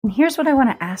And here's what I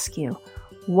want to ask you.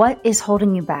 What is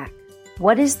holding you back?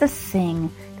 What is the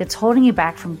thing that's holding you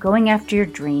back from going after your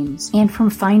dreams and from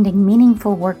finding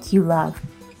meaningful work you love?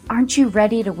 Aren't you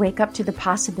ready to wake up to the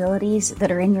possibilities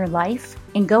that are in your life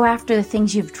and go after the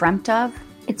things you've dreamt of?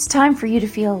 It's time for you to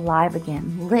feel alive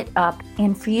again, lit up,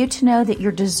 and for you to know that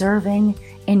you're deserving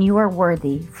and you are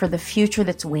worthy for the future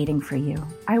that's waiting for you.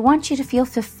 I want you to feel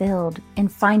fulfilled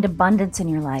and find abundance in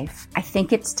your life. I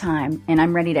think it's time, and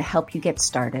I'm ready to help you get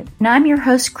started. And I'm your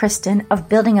host, Kristen, of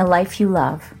Building a Life You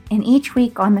Love. And each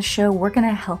week on the show, we're going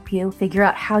to help you figure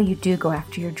out how you do go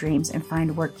after your dreams and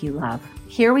find work you love.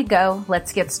 Here we go.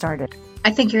 Let's get started.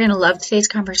 I think you're going to love today's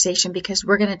conversation because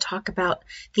we're going to talk about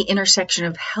the intersection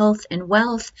of health and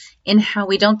wealth and how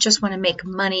we don't just want to make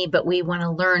money, but we want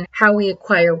to learn how we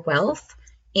acquire wealth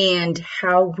and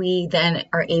how we then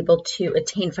are able to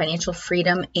attain financial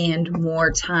freedom and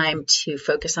more time to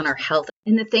focus on our health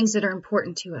and the things that are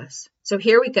important to us. So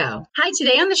here we go. Hi,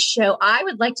 today on the show, I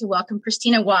would like to welcome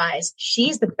Christina Wise.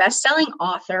 She's the best-selling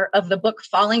author of the book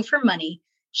Falling for Money.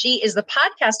 She is the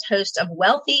podcast host of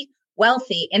Wealthy,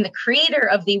 and the creator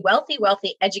of the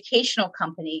Wealthy educational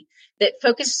company that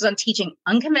focuses on teaching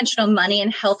unconventional money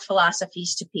and health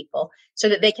philosophies to people so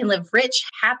that they can live rich,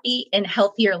 happy, and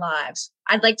healthier lives.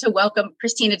 I'd like to welcome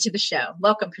Christina to the show.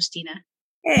 Welcome, Christina.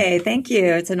 Hey, thank you.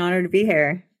 It's an honor to be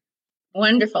here.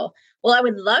 Wonderful. Well, I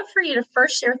would love for you to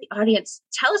first share with the audience.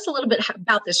 Tell us a little bit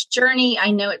about this journey.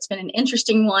 I know it's been an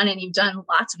interesting one and you've done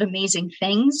lots of amazing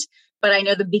things, but I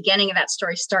know the beginning of that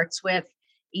story starts with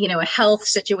a health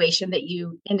situation that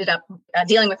you ended up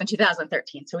dealing with in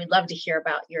 2013. So we'd love to hear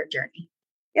about your journey.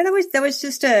 Yeah, that was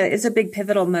just it's a big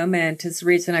pivotal moment is the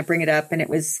reason I bring it up. And it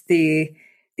was the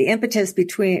impetus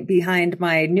behind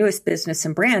my newest business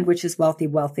and brand, which is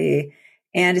Wealthy.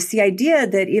 And it's the idea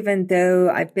that even though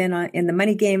I've been in the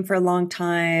money game for a long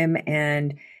time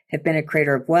and have been a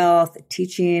creator of wealth,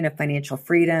 teaching of financial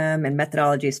freedom and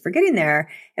methodologies for getting there,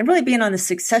 and really being on the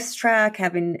success track,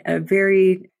 having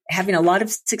a lot of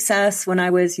success when I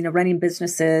was, running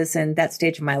businesses and that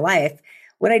stage of my life.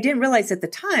 What I didn't realize at the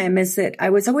time is that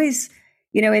I was always,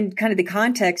 in kind of the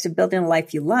context of building a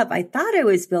life you love, I thought I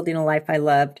was building a life I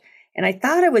loved and I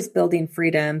thought I was building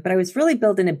freedom, but I was really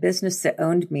building a business that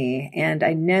owned me and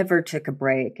I never took a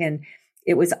break. And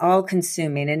it was all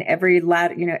consuming, and every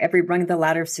rung of the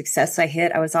ladder of success I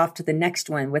hit, I was off to the next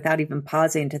one without even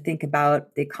pausing to think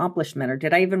about the accomplishment or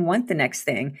did I even want the next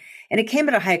thing? And it came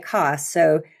at a high cost.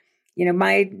 So,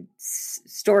 my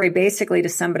story basically to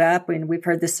sum it up, and we've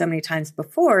heard this so many times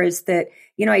before, is that,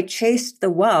 I chased the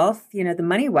wealth, the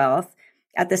money wealth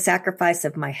at the sacrifice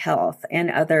of my health and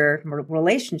other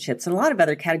relationships and a lot of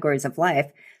other categories of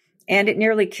life. And it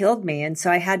nearly killed me. And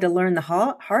so I had to learn the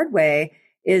hard way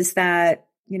is that,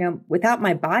 without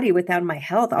my body, without my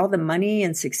health, all the money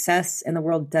and success in the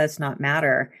world does not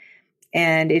matter.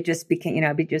 And it just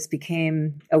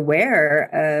became aware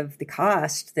of the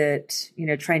cost that,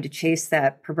 trying to chase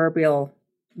that proverbial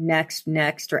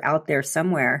next or out there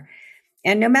somewhere.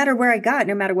 And no matter where I got,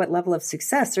 no matter what level of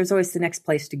success, there's always the next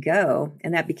place to go.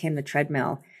 And that became the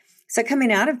treadmill. So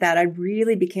coming out of that, I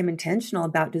really became intentional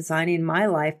about designing my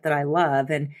life that I love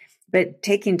but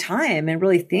taking time and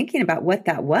really thinking about what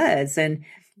that was and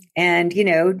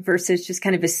versus just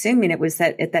kind of assuming it was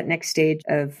that at that next stage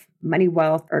of money,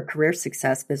 wealth, or career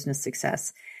success, business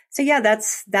success. So yeah,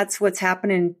 that's what's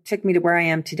happened and took me to where I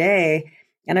am today.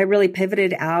 And I really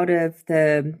pivoted out of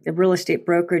the real estate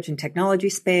brokerage and technology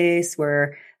space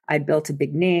where I'd built a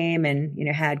big name and,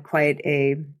 had quite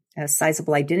a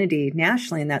sizable identity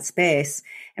nationally in that space,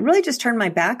 and really just turned my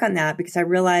back on that because I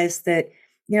realized that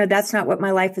that's not what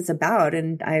my life is about.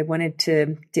 And I wanted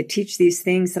to teach these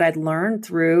things that I'd learned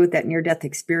through that near-death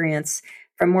experience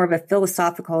from more of a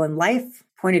philosophical and life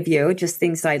point of view, just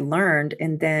things that I learned,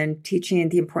 and then teaching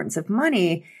the importance of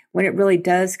money when it really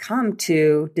does come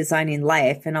to designing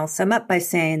life. And I'll sum up by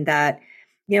saying that,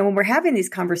 when we're having these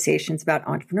conversations about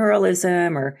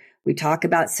entrepreneurialism, or we talk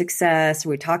about success, or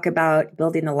we talk about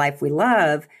building the life we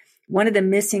love, one of the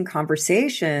missing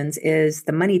conversations is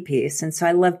the money piece. And so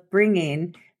I love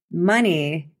bringing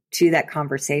money to that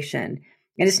conversation.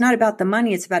 And it's not about the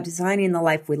money, it's about designing the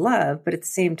life we love. But at the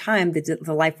same time,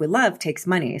 the life we love takes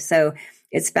money. So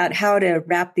it's about how to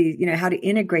how to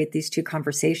integrate these two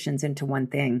conversations into one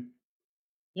thing.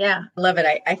 Yeah, I love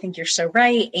it. I think you're so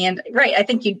right. And right, I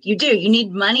think you do. You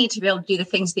need money to be able to do the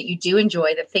things that you do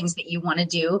enjoy, the things that you want to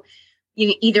do,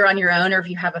 either on your own or if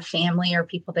you have a family or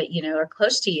people that, are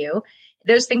close to you.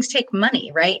 Those things take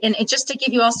money, right? And it just to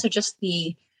give you also just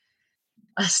the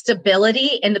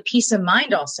stability and the peace of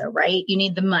mind also, right? You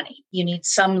need the money. You need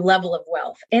some level of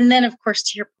wealth. And then, of course,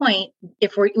 to your point,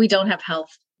 if we don't have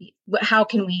health, how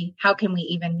can we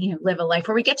even, live a life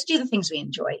where we get to do the things we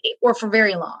enjoy or for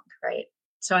very long, right?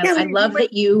 So I love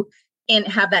that you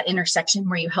have that intersection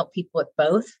where you help people with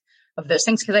both of those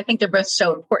things, because I think they're both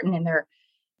so important, and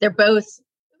they're both,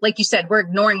 like you said, we're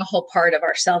ignoring a whole part of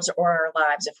ourselves or our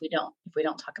lives if we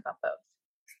don't talk about both.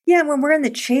 Yeah, when we're in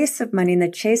the chase of money and the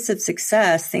chase of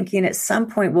success, thinking at some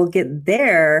point we'll get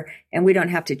there and we don't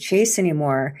have to chase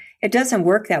anymore, it doesn't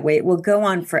work that way. It will go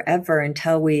on forever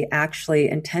until we actually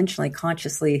intentionally,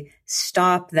 consciously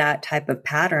stop that type of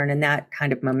pattern and that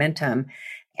kind of momentum.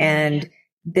 And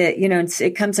that,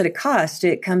 it comes at a cost.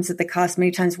 It comes at the cost.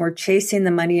 Many times we're chasing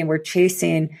the money and we're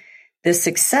chasing the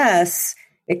success.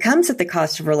 It comes at the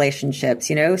cost of relationships.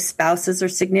 Spouses or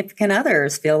significant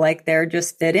others feel like they're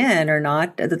just fit in or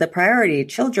not the priority.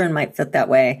 Children might fit that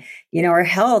way. Our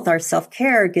health, our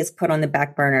self-care gets put on the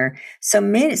back burner. So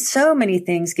many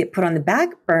things get put on the back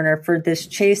burner for this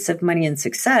chase of money and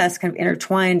success, kind of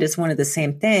intertwined as one of the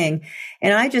same thing.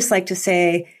 And I just like to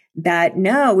say that,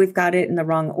 no, we've got it in the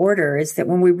wrong order. Is that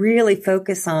when we really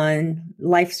focus on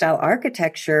lifestyle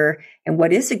architecture and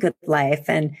what is a good life,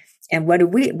 and what do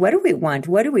we want?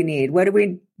 What do we need? What do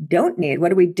we don't need? What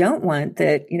do we don't want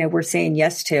that, we're saying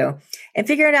yes to, and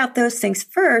figuring out those things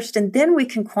first. And then we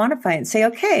can quantify it and say,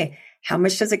 okay, how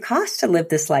much does it cost to live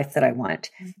this life that I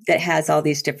want, that has all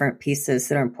these different pieces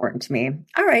that are important to me?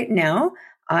 All right, now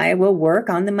I will work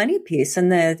on the money piece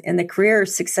and the career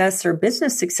success or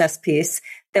business success piece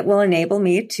that will enable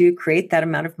me to create that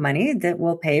amount of money that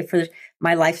will pay for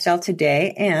my lifestyle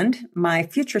today and my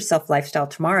future self lifestyle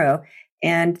tomorrow.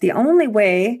 And the only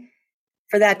way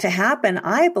for that to happen,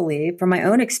 I believe, from my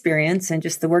own experience and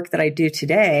just the work that I do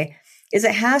today, is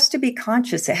it has to be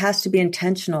conscious. It has to be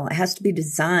intentional. It has to be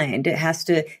designed.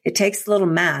 It takes a little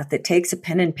math. It takes a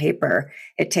pen and paper.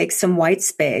 It takes some white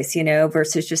space,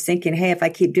 versus just thinking, hey, if I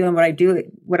keep doing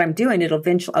what I'm doing,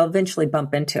 I'll eventually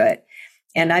bump into it.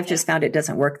 And I've just found it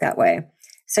doesn't work that way.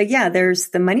 So yeah, there's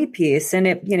the money piece,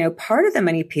 and part of the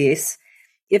money piece,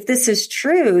 if this is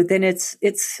true, then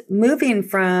it's moving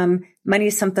from money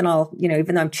is something I'll,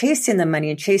 even though I'm chasing the money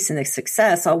and chasing the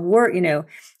success, I'll work,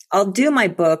 I'll do my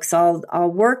books. I'll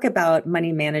work about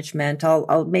money management.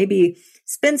 I'll maybe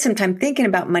spend some time thinking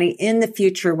about money in the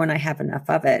future when I have enough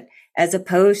of it, as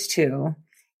opposed to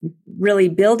really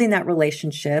building that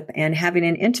relationship and having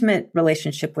an intimate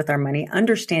relationship with our money,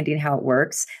 understanding how it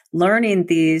works, learning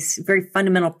these very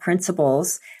fundamental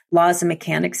principles, laws and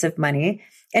mechanics of money,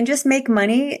 and just make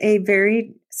money a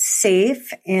very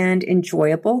safe and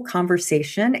enjoyable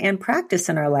conversation and practice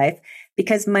in our life,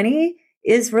 because money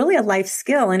is really a life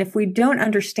skill. And if we don't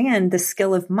understand the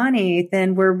skill of money,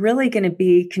 then we're really going to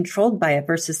be controlled by it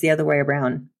versus the other way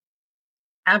around.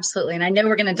 Absolutely. And I know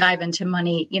we're going to dive into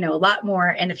money, a lot more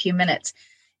in a few minutes,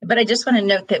 but I just want to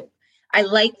note that I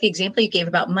like the example you gave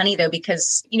about money, though,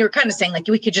 because, we're kind of saying like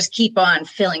we could just keep on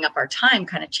filling up our time,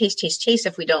 kind of chase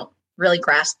if we don't really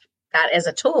grasp that as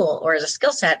a tool or as a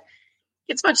skill set.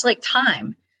 It's much like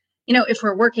time. If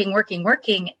we're working,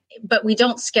 but we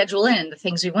don't schedule in the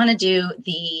things we want to do,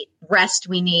 the rest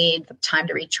we need, the time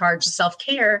to recharge, the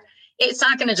self-care, it's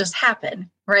not going to just happen,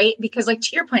 right? Because like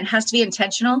to your point, it has to be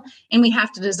intentional, and we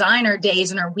have to design our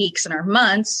days and our weeks and our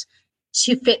months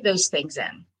to fit those things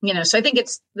in, so I think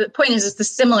the point is it's the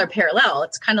similar parallel.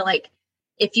 It's kind of like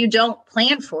if you don't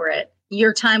plan for it,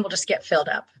 your time will just get filled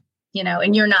up,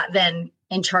 and you're not then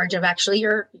in charge of actually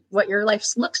what your life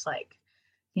looks like.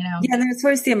 Yeah, there's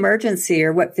always the emergency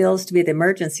or what feels to be the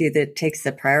emergency that takes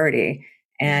the priority.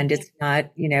 And it's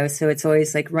not, so it's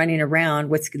always like running around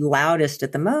what's loudest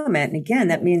at the moment. And again,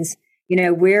 that means,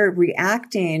 we're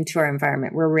reacting to our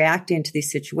environment. We're reacting to these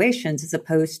situations as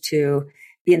opposed to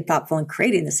being thoughtful and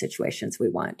creating the situations we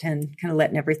want and kind of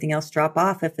letting everything else drop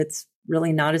off if it's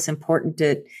really not as important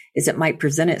as it might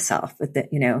present itself at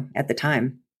the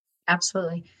time.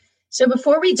 Absolutely. So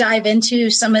before we dive into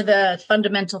some of the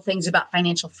fundamental things about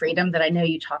financial freedom that I know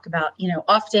you talk about,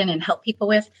 often and help people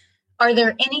with, are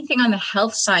there anything on the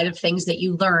health side of things that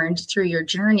you learned through your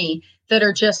journey that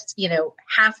are just,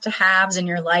 have to haves in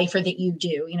your life or that you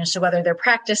do, so whether they're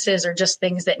practices or just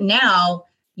things that now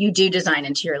you do design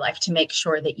into your life to make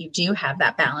sure that you do have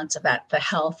that balance of the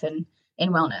health and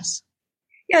wellness?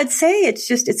 Yeah, I'd say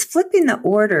it's flipping the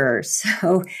order.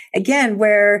 So again,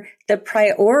 where the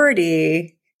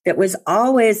priority that was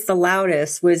always the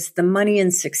loudest was the money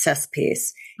and success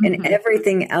piece, and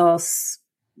everything else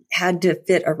had to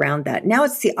fit around that. Now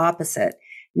it's the opposite.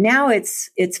 Now it's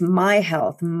my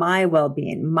health, my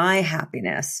well-being, my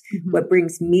happiness, what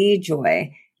brings me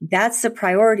joy. That's the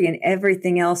priority, and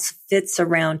everything else fits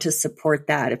around to support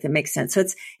that, if it makes sense. So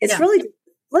it's really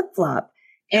flip-flop.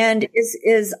 And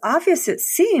is obvious it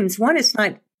seems, one, it's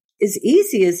not as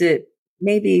easy as it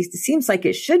maybe seems like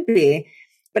it should be.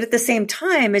 But at the same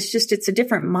time, it's a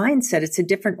different mindset. It's a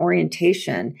different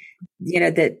orientation,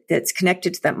 that's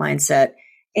connected to that mindset.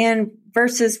 And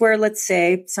versus where, let's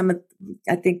say,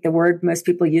 I think the word most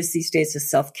people use these days is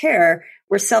self-care,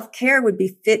 where self-care would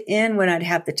be fit in when I'd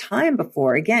have the time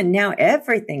before. Again, now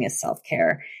everything is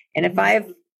self-care. And if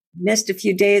I've missed a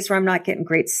few days where I'm not getting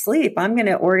great sleep, I'm going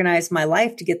to organize my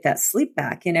life to get that sleep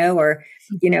back, and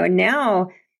now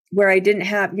where I didn't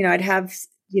have, I'd have,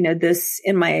 this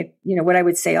in my, what I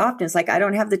would say often is like, I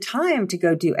don't have the time to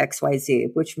go do X, Y, Z,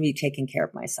 which would be taking care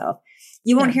of myself.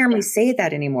 You won't hear me say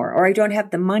that anymore, or I don't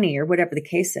have the money, or whatever the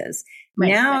case is. Right.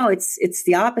 Now it's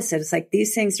the opposite. It's like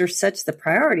these things are such the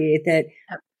priority that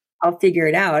I'll figure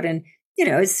it out. And,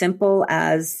 as simple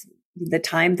as the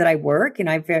time that I work, and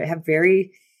I have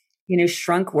very,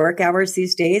 shrunk work hours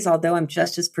these days, although I'm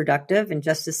just as productive and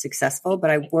just as successful,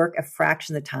 but I work a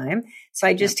fraction of the time. So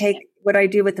I just take what I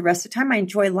do with the rest of the time. I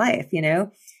enjoy life,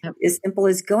 as simple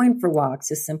as going for walks,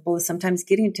 as simple as sometimes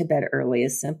getting to bed early,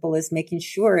 as simple as making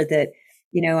sure that,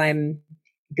 I'm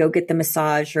go get the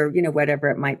massage or, whatever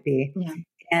it might be. Yeah.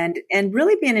 And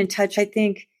really being in touch. I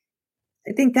think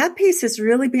that piece is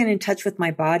really being in touch with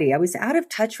my body. I was out of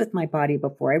touch with my body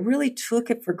before. I really took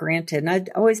it for granted. And I'd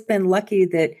always been lucky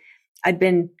that I'd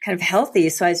been kind of healthy.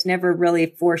 So I was never really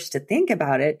forced to think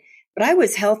about it, but I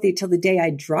was healthy till the day I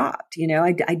dropped.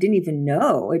 I didn't even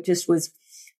know. It just was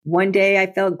one day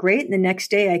I felt great. And the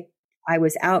next day I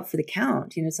was out for the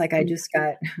count. It's like, I just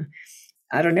got,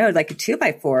 I don't know, like a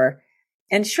 2x4.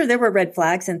 And sure, there were red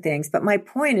flags and things, but my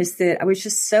point is that I was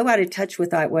just so out of touch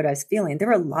with what I was feeling. There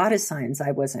were a lot of signs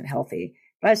I wasn't healthy,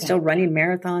 but I was still running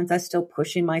marathons. I was still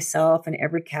pushing myself in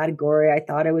every category. I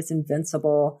thought I was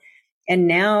invincible. And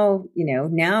now,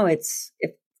 now it's,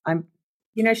 if I'm,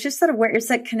 it's just that it's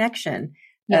that connection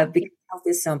of because health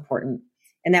is so important.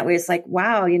 And that way it's like,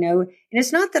 wow, and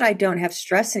it's not that I don't have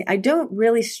stress. I don't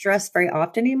really stress very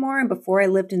often anymore. And before I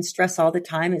lived in stress all the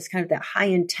time, it's kind of that high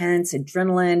intense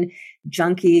adrenaline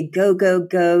junkie, go, go,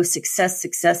 go, success,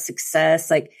 success, success,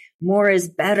 like more is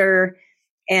better.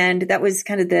 And that was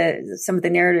kind of some of the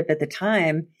narrative at the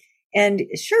time. And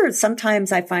sure,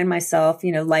 sometimes I find myself,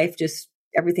 life just,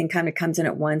 everything kind of comes in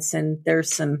at once, and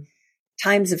there's some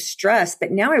times of stress,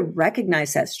 but now I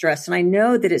recognize that stress and I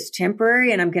know that it's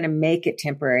temporary and I'm going to make it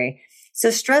temporary. So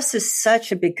stress is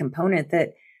such a big component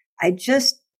that I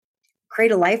just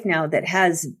create a life now that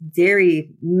has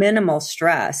very minimal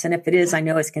stress. And if it is, I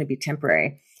know it's going to be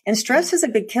temporary. And stress is a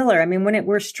big killer. I mean, when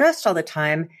we're stressed all the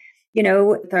time,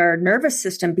 with our nervous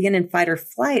system being in fight or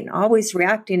flight and always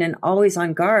reacting and always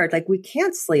on guard, like we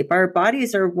can't sleep. Our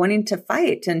bodies are wanting to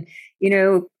fight and,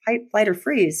 fight, flight, or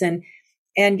freeze. And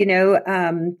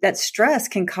that stress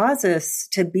can cause us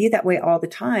to be that way all the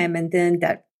time. And then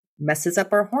that messes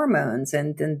up our hormones.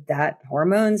 And then that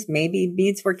hormones maybe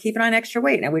means we're keeping on extra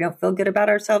weight. Now we don't feel good about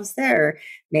ourselves there.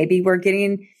 Maybe we're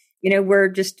getting,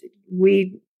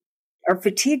 we are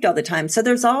fatigued all the time. So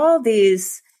there's all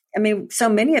these, so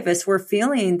many of us, we're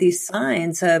feeling these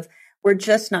signs of we're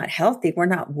just not healthy. We're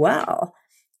not well.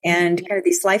 And kind of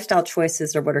these lifestyle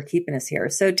choices are what are keeping us here.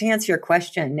 So to answer your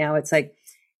question, now it's like,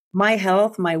 my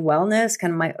health, my wellness,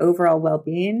 kind of my overall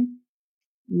well-being,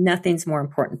 nothing's more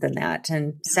important than that.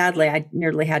 And sadly, I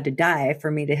nearly had to die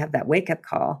for me to have that wake-up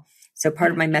call. So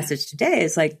part of my message today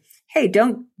is like, hey,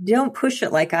 don't push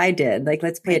it like I did. Like,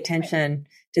 let's pay attention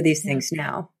to these things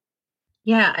now.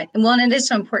 Yeah. Well, and it is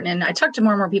so important. And I talk to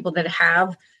more and more people that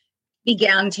have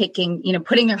began taking,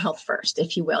 putting their health first,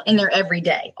 if you will, in their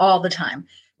everyday, all the time,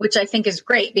 which I think is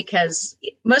great because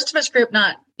most of us grew up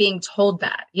not being told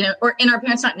that, or in our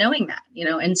parents not knowing that,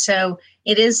 and so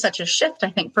it is such a shift,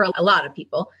 I think, for a lot of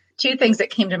people. Two things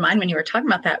that came to mind when you were talking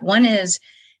about that. One is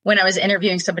when I was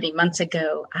interviewing somebody months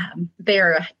ago,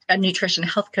 they're a nutrition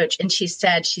health coach, and she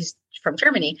said, she's from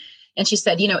Germany, and she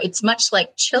said, it's much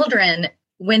like children.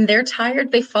 When they're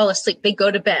tired, they fall asleep, they go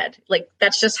to bed. Like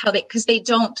that's just how because they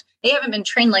haven't been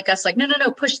trained like us, like, no,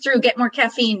 push through, get more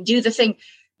caffeine, do the thing.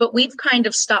 But we've kind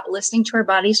of stopped listening to our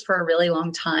bodies for a really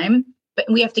long time. But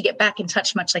we have to get back in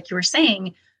touch, much like you were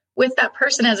saying, with that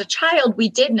person. As a child, we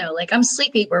did know, like, I'm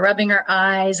sleepy. We're rubbing our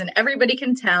eyes and everybody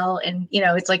can tell. And,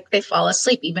 it's like they fall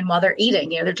asleep even while they're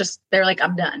eating. They're like,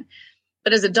 I'm done.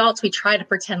 But as adults, we try to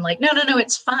pretend like, no,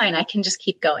 it's fine. I can just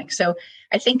keep going. So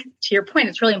I think to your point,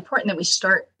 it's really important that we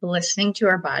start listening to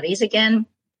our bodies again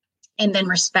and then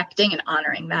respecting and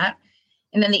honoring that.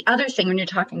 And then the other thing, when you're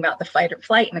talking about the fight or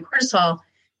flight and the cortisol,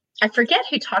 I forget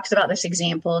who talks about this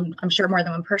example, and I'm sure more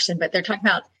than one person, but they're talking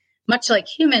about much like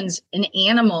humans, an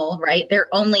animal, right? They're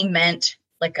only meant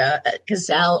like a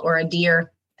gazelle or a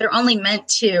deer. They're only meant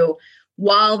to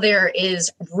while there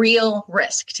is real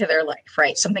risk to their life,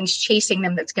 right? Something's chasing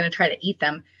them that's going to try to eat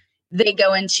them. They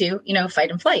go into,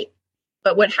 fight and flight.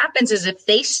 But what happens is if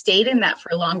they stayed in that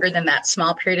for longer than that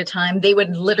small period of time, they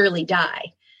would literally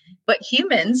die. But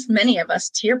humans, many of us,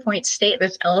 to your point, stay at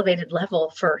this elevated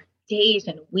level for days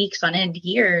and weeks on end,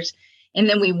 years. And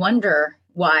then we wonder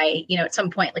why, at some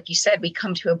point, like you said, we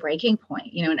come to a breaking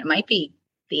point, and it might be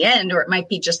the end, or it might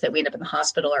be just that we end up in the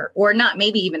hospital or not,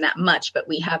 maybe even that much, but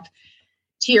we have,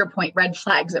 to your point, red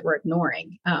flags that we're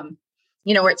ignoring,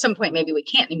 or at some point, maybe we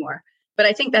can't anymore. But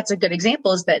I think that's a good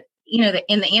example is that, that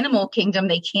in the animal kingdom,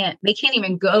 they can't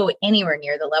even go anywhere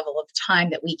near the level of time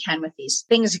that we can with these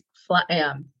things,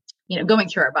 going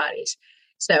through our bodies.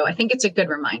 So I think it's a good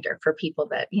reminder for people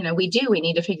that, we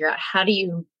need to figure out how do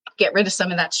you get rid of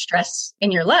some of that stress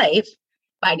in your life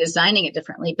by designing it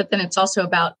differently. But then it's also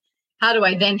about how do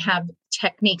I then have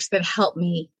techniques that help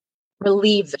me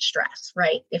relieve the stress,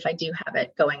 right? If I do have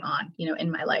it going on,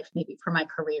 in my life, maybe for my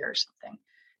career or something.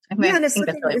 I think that's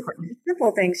really important.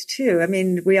 Simple things too. I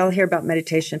mean, we all hear about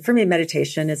meditation. For me,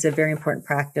 meditation is a very important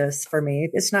practice for me.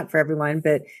 It's not for everyone,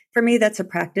 but for me, that's a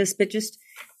practice. But just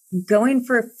going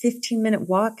for a 15-minute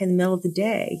walk in the middle of the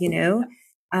day,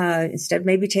 instead of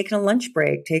maybe taking a lunch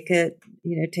break, take a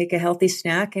healthy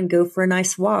snack and go for a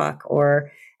nice walk.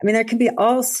 Or, there can be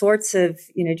all sorts of,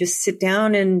 just sit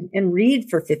down and read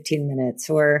for 15 minutes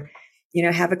or,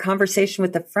 have a conversation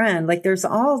with a friend. Like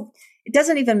it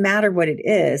doesn't even matter what it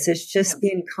is. It's just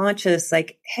being conscious,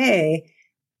 like, hey,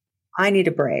 I need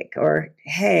a break, or,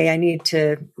 hey, I need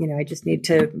to, I just need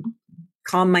to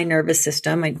calm my nervous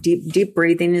system. My deep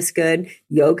breathing is good.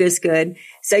 Yoga is good.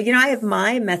 So, I have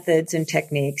my methods and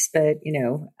techniques, but,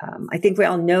 I think we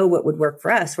all know what would work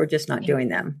for us. We're just not doing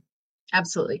them.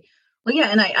 Absolutely. Well, yeah.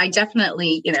 And I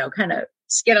definitely, kind of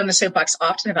get on the soapbox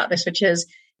often about this, which is,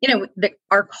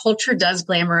 our culture does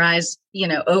glamorize,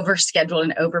 overscheduled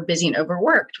and over busy and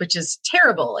overworked, which is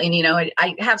terrible. And,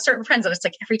 I have certain friends that it's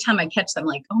like every time I catch them,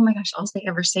 like, oh my gosh, all they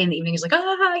ever say in the evening is like, but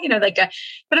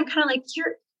I'm kind of like,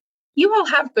 you all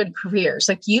have good careers.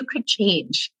 Like you could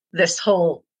change this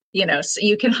whole, so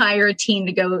you can hire a team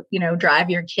to go, drive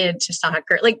your kid to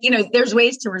soccer. Like, there's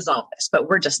ways to resolve this, but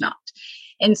we're just not.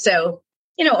 And so,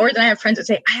 or then I have friends that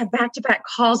say, I have back-to-back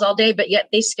calls all day, but yet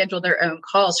they schedule their own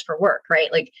calls for work,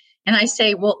 right? Like, and I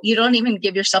say, well, you don't even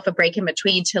give yourself a break in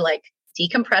between to like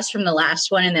decompress from the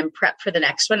last one and then prep for the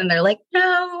next one. And they're like,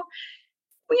 no,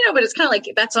 but it's kind of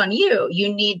like, that's on you.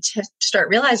 You need to start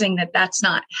realizing that that's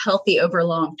not healthy over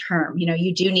long term.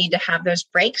 You do need to have those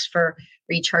breaks for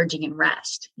recharging and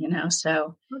rest,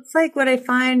 so. It's like what I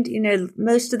find,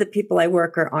 most of the people I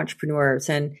work are entrepreneurs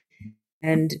and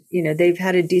they've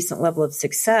had a decent level of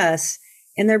success.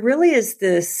 And there really is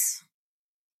this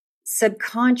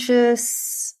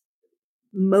subconscious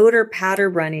motor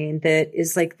pattern running that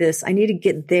is like this, I need to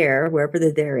get there, wherever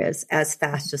the there is, as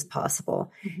fast as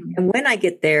possible. Mm-hmm. And when I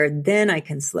get there, then I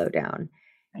can slow down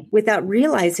without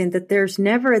realizing that there's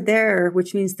never a there,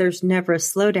 which means there's never a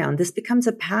slowdown. This becomes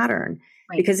a pattern.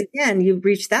 Right. Because again, you've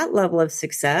reached that level of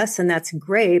success and that's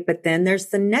great. But then there's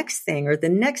the next thing or the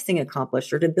next thing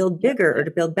accomplished or to build bigger or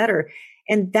to build better.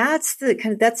 And that's the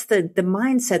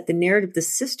mindset, the narrative, the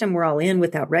system we're all in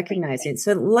without recognizing.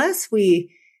 So unless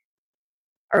we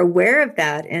are aware of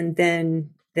that and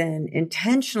then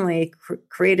intentionally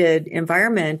create an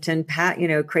environment and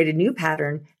create a new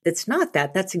pattern that's not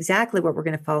that's exactly what we're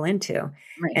going to fall into.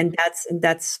 Right. And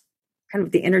that's kind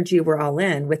of the energy we're all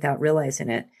in without realizing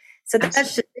it. So that's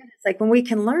just it. It's like when we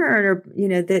can learn or,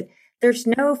 that there's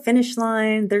no finish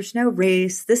line, there's no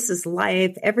race. This is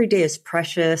life. Every day is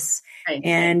precious. Right.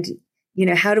 And,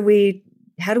 how do we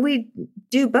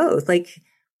do both? Like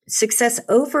success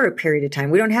over a period of time.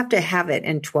 We don't have to have it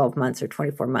in 12 months or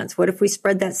 24 months. What if we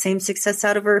spread that same success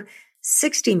out over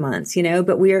 60 months,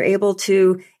 but we are able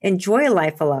to enjoy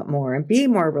life a lot more and be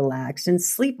more relaxed and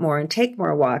sleep more and take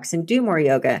more walks and do more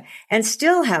yoga and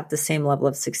still have the same level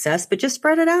of success, but just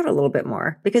spread it out a little bit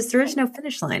more because there is no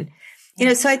finish line.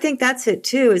 So I think that's it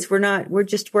too, is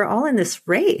we're all in this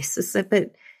race.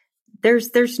 But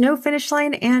there's no finish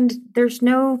line and there's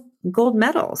no gold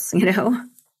medals, Yeah.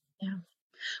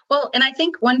 Well, and I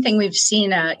think one thing we've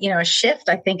seen, a shift,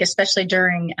 I think, especially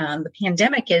during the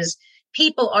pandemic is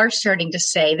people are starting to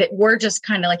say that we're just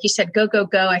kind of, like you said, go, go,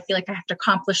 go. I feel like I have to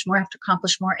accomplish more,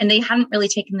 And they haven't really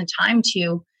taken the time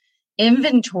to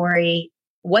inventory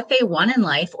what they want in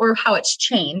life or how it's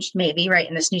changed maybe, right,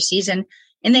 in this new season.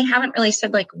 And they haven't really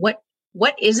said like, what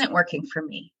isn't working for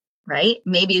me, right?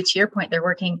 Maybe to your point, they're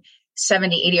working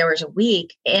 70, 80 hours a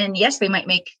week. And yes, they might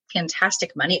make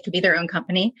fantastic money. It could be their own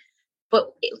company.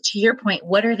 But to your point,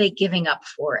 what are they giving up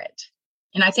for it?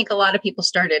 And I think a lot of people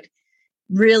started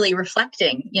really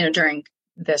reflecting, during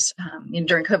this,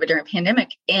 during COVID, during pandemic,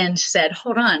 and said,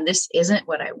 hold on, this isn't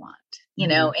what I want,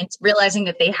 and realizing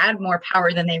that they had more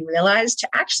power than they realized to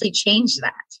actually change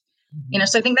that.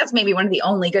 So I think that's maybe one of the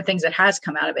only good things that has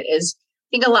come out of it is I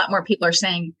think a lot more people are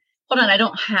saying, hold on, I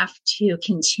don't have to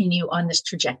continue on this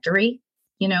trajectory,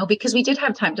 because we did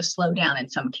have time to slow down in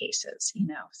some cases,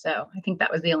 so I think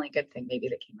that was the only good thing maybe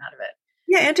that came out of it.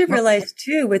 Yeah. And to realize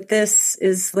too, with this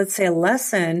is, let's say a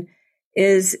lesson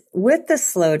is with the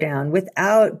slowdown,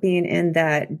 without being in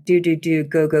that do,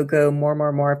 go,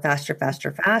 more,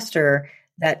 faster,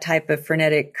 that type of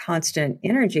frenetic, constant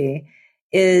energy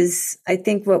is, I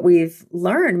think what we've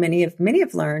learned, many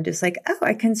have learned is like, oh,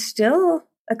 I can still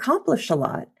accomplish a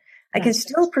lot. I can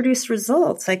still produce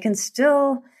results. I can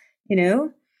still,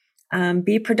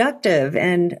 be productive,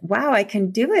 and wow, I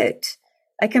can do it.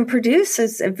 I can produce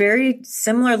a very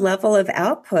similar level of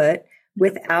output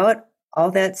without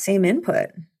all that same input.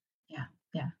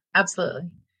 Yeah,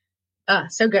 absolutely.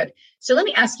 So good. So let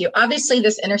me ask you, obviously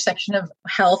this intersection of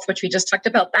health, which we just talked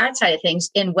about, that side of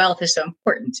things, in wealth is so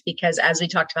important because as we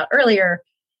talked about earlier,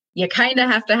 you kind of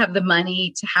have to have the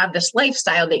money to have this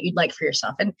lifestyle that you'd like for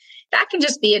yourself. And that can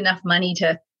just be enough money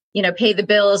to, pay the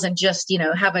bills and just,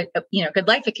 have a good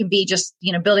life. It can be just,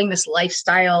 building this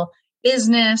lifestyle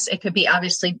business. It could be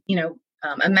obviously,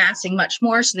 amassing much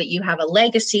more so that you have a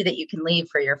legacy that you can leave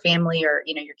for your family or,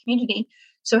 your community.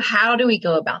 So how do we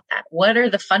go about that? What are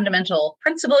the fundamental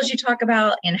principles you talk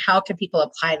about, and how can people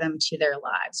apply them to their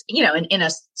lives, in a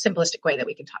simplistic way that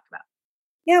we can talk about?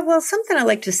 Yeah, well, something I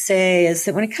like to say is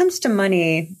that when it comes to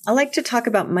money, I like to talk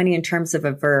about money in terms of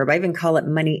a verb. I even call it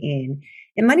money-ing.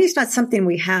 And money is not something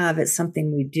we have, it's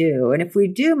something we do. And if we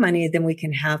do money, then we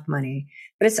can have money.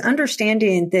 But it's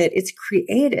understanding that it's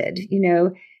created,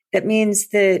 that means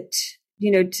that,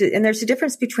 and there's a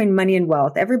difference between money and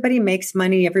wealth. Everybody makes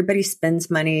money. Everybody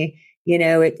spends money.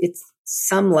 It's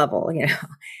some level,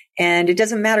 and it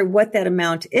doesn't matter what that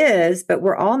amount is, but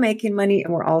we're all making money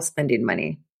and we're all spending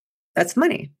money. That's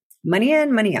money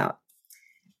in, money out.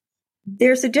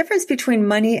 There's a difference between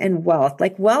money and wealth.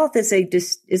 Like wealth is a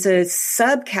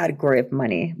subcategory of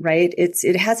money, right?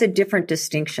 It has a different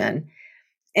distinction.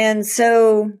 And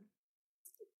so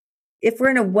if we're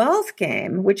in a wealth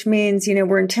game, which means,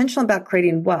 we're intentional about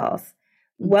creating wealth,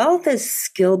 wealth is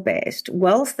skill-based.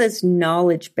 Wealth is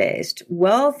knowledge-based.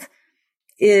 Wealth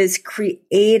is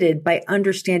created by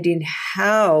understanding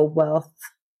how wealth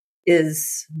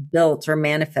is built or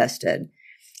manifested.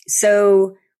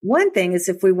 So one thing is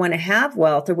if we want to have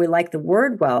wealth or we like the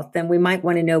word wealth, then we might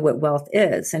want to know what wealth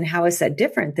is and how is that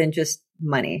different than just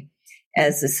money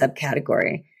as a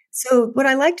subcategory. So what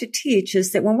I like to teach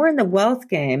is that when we're in the wealth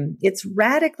game, it's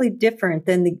radically different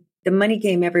than the money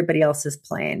game everybody else is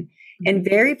playing. And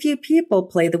very few people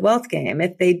play the wealth game.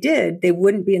 If they did, they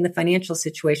wouldn't be in the financial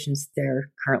situations they're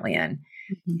currently in.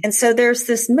 Mm-hmm. And so there's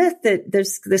this myth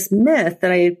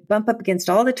that I bump up against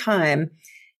all the time.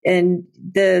 And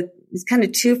it's kind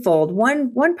of twofold.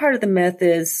 One part of the myth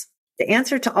is the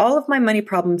answer to all of my money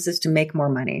problems is to make more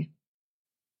money.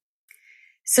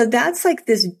 So that's like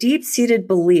this deep-seated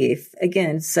belief,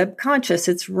 again, subconscious,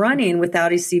 it's running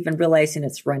without us even realizing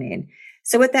it's running.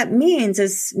 So what that means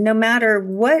is no matter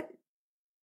what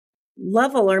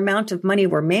level or amount of money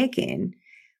we're making,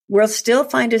 we'll still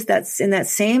find us that's in that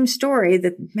same story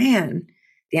that, man,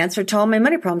 the answer to all my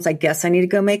money problems, I guess I need to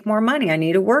go make more money. I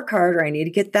need to work harder. I need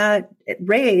to get that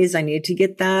raise. I need to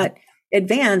get that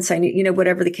advance. I need,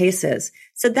 whatever the case is.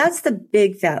 So that's the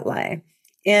big fat lie.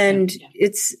 And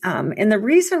it's, and the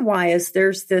reason why is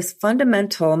there's this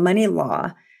fundamental money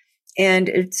law, and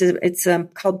it's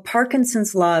called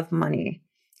Parkinson's law of money.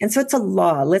 And so it's a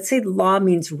law. Let's say law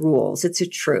means rules. It's a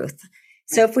truth.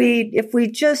 So if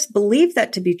we just believe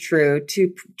that to be true,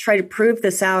 to try to prove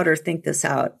this out or think this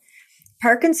out,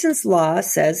 Parkinson's law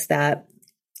says that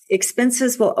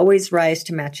expenses will always rise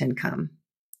to match income.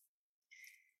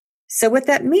 So what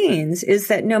that means is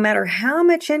that no matter how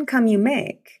much income you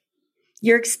make,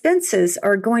 your expenses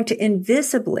are going to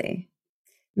invisibly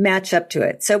match up to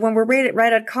it. So when we're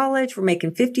right out of college, we're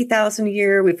making $50,000 a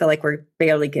year. We feel like we're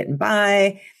barely getting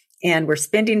by, and we're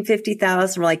spending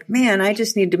 $50,000. We're like, man, I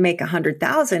just need to make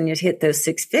 $100,000 to hit those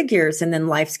six figures, and then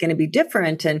life's going to be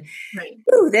different. And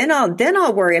then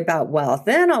I'll worry about wealth.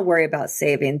 Then I'll worry about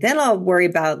saving. Then I'll worry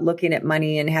about looking at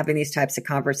money and having these types of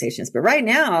conversations. But right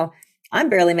now, I'm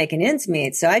barely making ends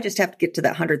meet, so I just have to get to that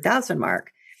 100,000 mark.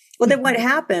 Well, then what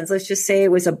happens? Let's just say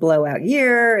it was a blowout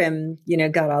year and,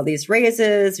 got all these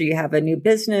raises, or you have a new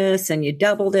business and you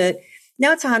doubled it.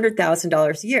 Now it's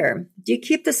 $100,000 a year. Do you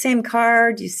keep the same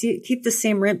car? Do you keep the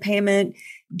same rent payment?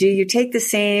 Do you take the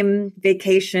same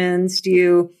vacations?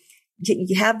 Do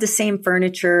you have the same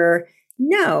furniture.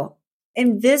 No,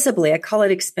 invisibly, I call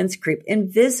it expense creep.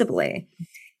 Invisibly,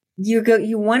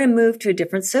 you want to move to a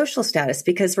different social status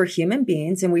because we're human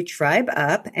beings and we tribe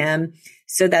up. And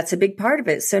so that's a big part of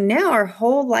it. So now our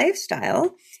whole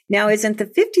lifestyle now isn't the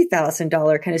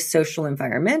 $50,000 kind of social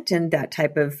environment and that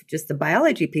type of just the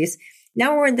biology piece.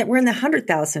 Now we're in the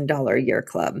 $100,000 a year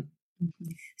club.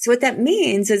 Mm-hmm. So what that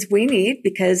means is we need,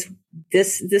 because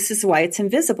this is why it's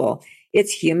invisible.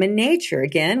 It's human nature.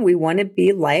 Again, we want to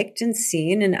be liked and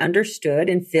seen and understood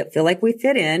and feel like we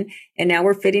fit in. And now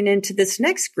we're fitting into this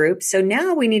next group. So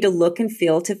now we need to look and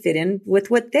feel to fit in with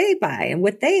what they buy and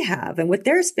what they have and what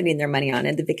they're spending their money on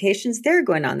and the vacations they're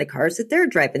going on, the cars that they're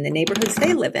driving, the neighborhoods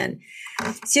they live in.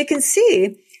 So you can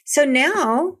see, so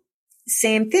now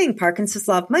same thing. Parkinson's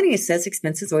law of money says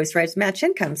expenses always rise to match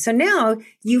income. So now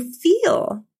you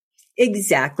feel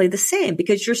exactly the same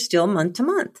because you're still month to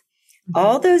month. Mm-hmm.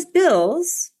 All those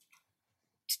bills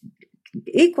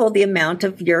equal the amount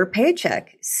of your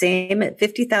paycheck. Same at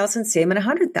 50,000, same at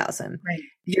 100,000. Right.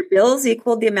 Your bills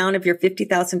equal the amount of your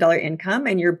 $50,000 income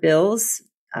and your bills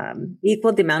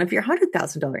equal the amount of your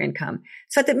 $100,000 income.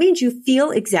 So that means you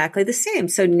feel exactly the same.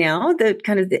 So now the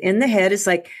kind of in the head is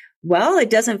like, well, it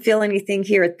doesn't feel anything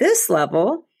here at this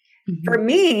level. Mm-hmm. For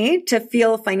me to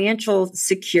feel financial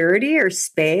security or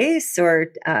space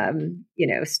or,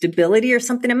 stability or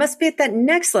something, it must be at that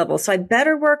next level. So I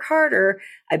better work harder.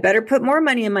 I better put more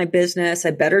money in my business.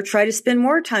 I better try to spend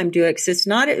more time doing it because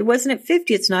it wasn't at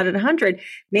 50. It's not at 100.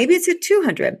 Maybe it's at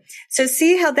 200. So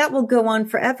see how that will go on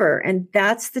forever. And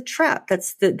that's the trap.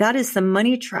 That is the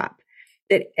money trap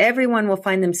that everyone will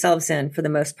find themselves in for the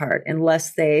most part,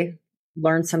 unless they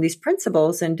learn some of these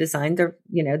principles and design their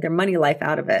money life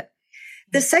out of it.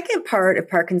 The second part of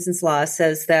Parkinson's law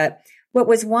says that what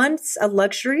was once a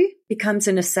luxury becomes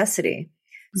a necessity.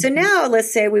 Mm-hmm. So now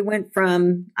let's say we went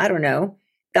from,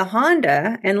 the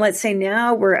Honda, and let's say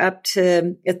now we're up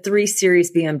to a 3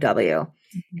 Series BMW.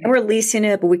 Mm-hmm. And we're leasing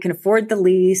it, but we can afford the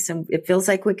lease and it feels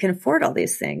like we can afford all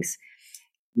these things.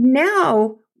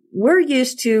 Now we're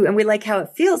used to, and we like how it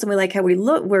feels and we like how we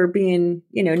look. We're being,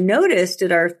 noticed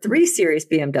at our 3 Series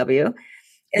BMW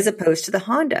as opposed to the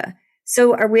Honda.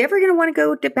 So are we ever going to want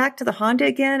to go back to the Honda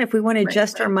again if we want to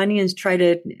adjust our money and try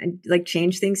to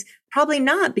change things? Probably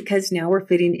not, because now we're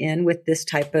fitting in with this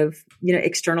type of,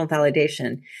 external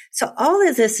validation. So all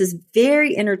of this is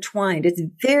very intertwined. It's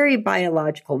very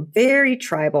biological, very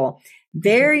tribal,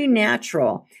 very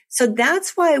natural. So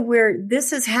that's why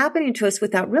this is happening to us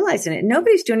without realizing it.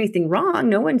 Nobody's doing anything wrong.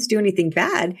 No one's doing anything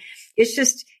bad. It's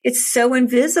just, it's so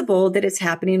invisible that it's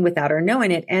happening without our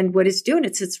knowing it. And what it's doing,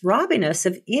 it's robbing us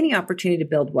of any opportunity to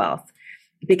build wealth,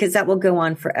 because that will go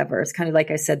on forever. It's kind of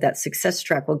like I said, that success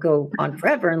track will go on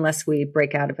forever unless we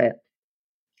break out of it.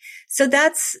 So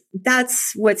that's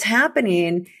what's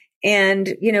happening.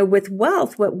 And, with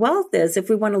wealth, what wealth is, if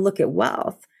we want to look at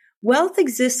wealth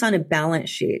exists on a balance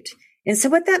sheet. And so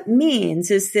what that means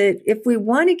is that if we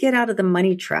want to get out of the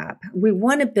money trap, we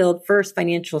want to build first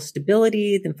financial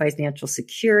stability, then financial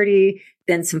security,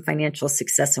 then some financial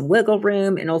success and wiggle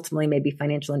room, and ultimately maybe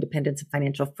financial independence and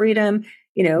financial freedom.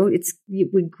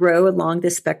 We grow along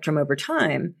this spectrum over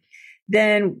time.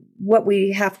 Then what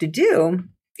we have to do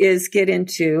is get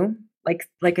into,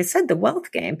 like I said, the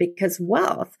wealth game, because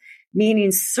wealth,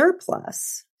 meaning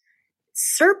surplus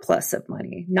of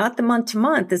money, not the month to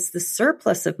month. It's the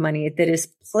surplus of money that is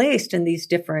placed in these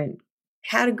different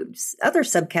categories, other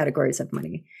subcategories of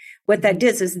money. What that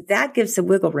does is that gives the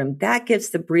wiggle room, that gives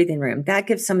the breathing room, that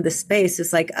gives some of the space.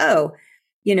 It's like,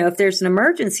 if there's an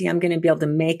emergency, I'm going to be able to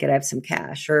make it. I have some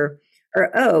cash or,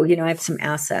 I have some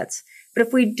assets. But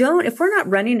if we're not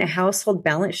running a household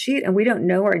balance sheet and we don't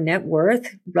know our net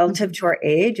worth relative to our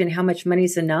age and how much money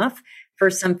is enough for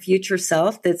some future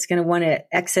self that's going to want to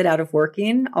exit out of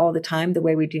working all the time the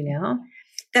way we do now,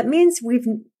 that means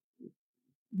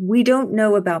we don't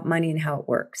know about money and how it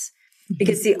works.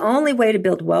 Because the only way to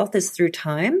build wealth is through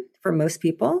time for most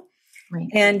people. Right.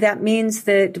 And that means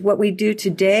that what we do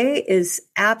today is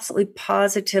absolutely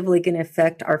positively going to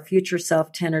affect our future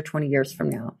self 10 or 20 years from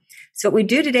now. So what we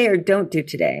do today or don't do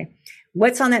today,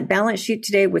 what's on that balance sheet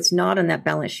today, what's not on that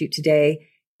balance sheet today,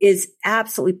 is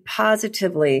absolutely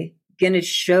positively going to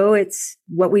show it's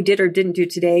what we did or didn't do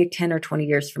today 10 or 20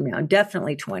 years from now,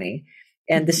 definitely 20.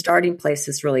 And the starting place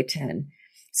is really 10.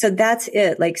 So that's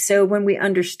it. So when we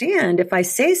understand, if I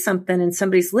say something and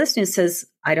somebody's listening and says,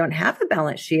 I don't have a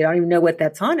balance sheet, I don't even know what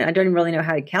that's on it, I don't even really know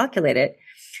how to calculate it,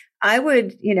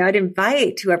 I'd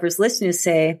invite whoever's listening to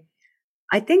say,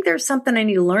 I think there's something I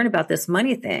need to learn about this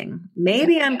money thing.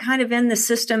 Maybe I'm kind of in the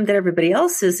system that everybody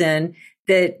else is in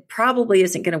that probably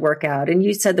isn't going to work out. And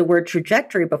you said the word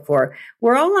trajectory before.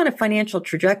 We're all on a financial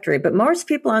trajectory, but most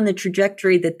people are on the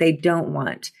trajectory that they don't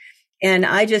want. And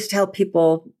I just help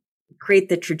people create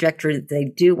the trajectory that they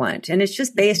do want. And it's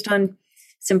just based on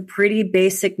some pretty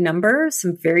basic numbers,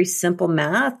 some very simple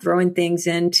math, throwing things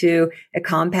into a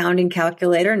compounding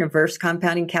calculator, an inverse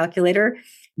compounding calculator,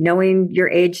 knowing your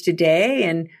age today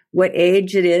and what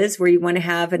age it is where you want to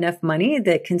have enough money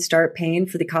that can start paying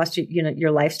for the cost of,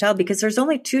 your lifestyle, because there's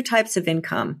only two types of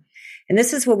income. And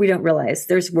this is what we don't realize.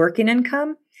 There's working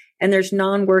income and there's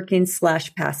non-working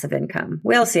 / passive income.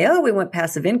 We all say, oh, we want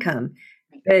passive income.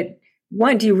 But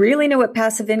one, do you really know what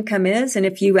passive income is? And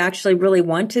if you actually really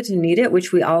want it and need it,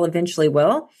 which we all eventually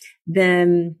will,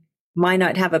 then why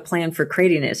not have a plan for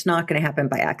creating it? It's not going to happen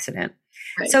by accident.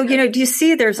 Right. So, do you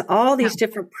see there's all these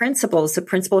different principles, the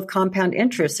principle of compound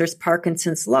interest, there's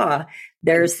Parkinson's law,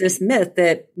 there's this myth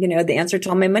that, the answer to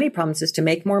all my money problems is to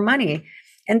make more money.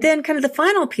 And then kind of the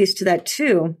final piece to that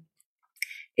too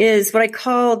is what I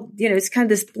call, it's kind of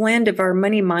this blend of our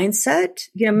money mindset.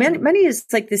 Money is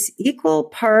like this equal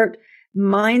part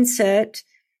mindset,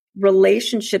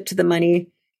 relationship to the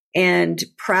money, and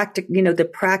the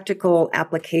practical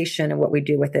application of what we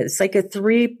do with it. It's like a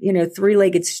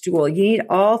three-legged stool. You need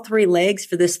all three legs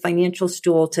for this financial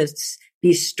stool to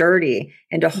be sturdy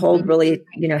and to hold really,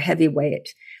 heavy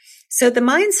weight. So the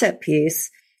mindset piece,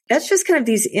 that's just kind of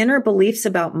these inner beliefs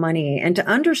about money, and to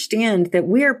understand that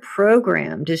we are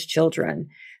programmed as children.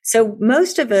 So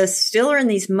most of us still are in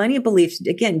these money beliefs,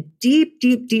 again, deep,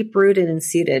 deep, deep rooted and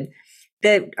seated,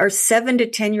 that our 7 to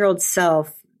 10-year-old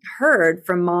self heard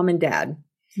from mom and dad.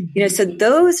 So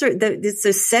those are it's a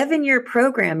 7-year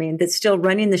programming that's still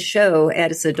running the show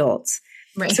as adults.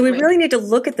 Right. So we really need to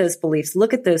look at those beliefs,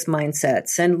 look at those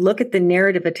mindsets, and look at the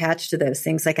narrative attached to those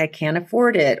things, like I can't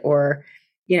afford it, or,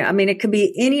 it could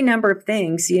be any number of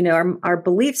things. Our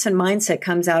beliefs and mindset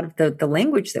comes out of the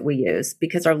language that we use,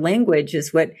 because our language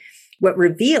is what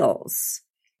reveals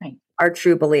our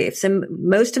true beliefs. And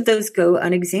most of those go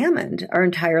unexamined our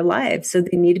entire lives. So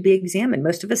they need to be examined.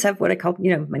 Most of us have what I call,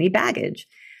 money baggage,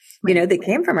 that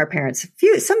came from our parents.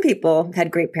 Some people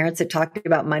had great parents that talked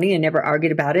about money and never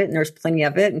argued about it. And there's plenty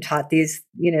of it, and taught the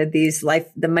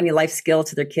money life skill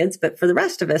to their kids. But for the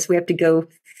rest of us, we have to go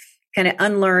kind of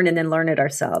unlearn and then learn it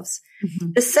ourselves.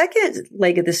 Mm-hmm. The second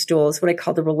leg of the stool is what I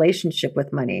call the relationship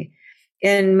with money.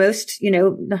 And most,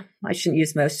 I shouldn't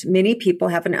use most, many people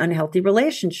have an unhealthy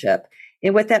relationship.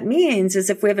 And what that means is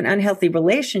if we have an unhealthy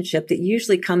relationship that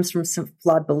usually comes from some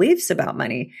flawed beliefs about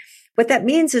money, what that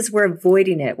means is we're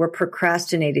avoiding it, we're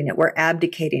procrastinating it, we're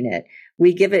abdicating it.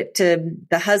 We give it to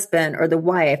the husband or the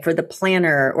wife or the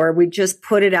planner, or we just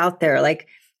put it out there. Like,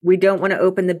 we don't want to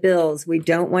open the bills. We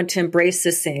don't want to embrace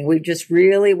this thing. We just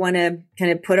really want to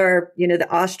kind of put our, the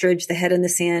ostrich, the head in the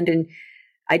sand, and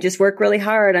I just work really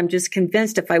hard. I'm just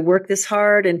convinced if I work this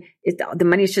hard and the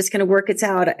money's just going to work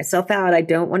itself out. I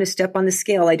don't want to step on the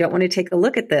scale. I don't want to take a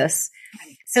look at this.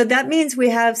 So that means we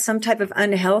have some type of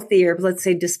unhealthy, or let's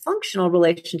say dysfunctional,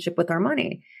 relationship with our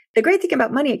money. The great thing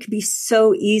about money, it can be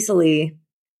so easily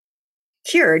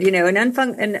cured. An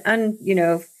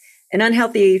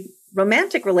unhealthy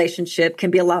romantic relationship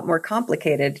can be a lot more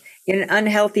complicated. In an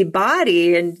unhealthy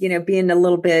body, and being a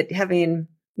little bit having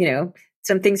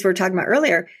some things we were talking about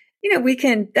earlier,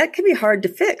 that can be hard to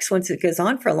fix once it goes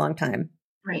on for a long time.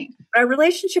 Right. Our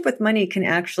relationship with money can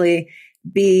actually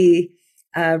be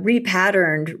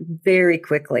repatterned very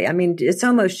quickly. I mean, it's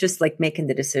almost just like making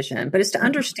the decision, but it's to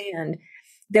understand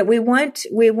that we want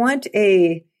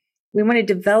to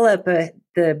develop a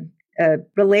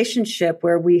relationship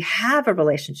where we have a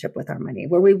relationship with our money,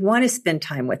 where we want to spend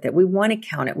time with it. We want to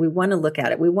count it. We want to look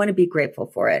at it. We want to be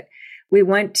grateful for it. We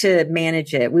want to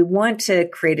manage it. We want to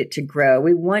create it to grow.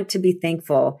 We want to be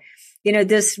thankful.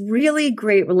 This really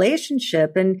great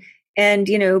relationship, and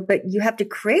but you have to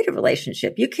create a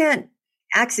relationship. You can't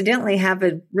accidentally have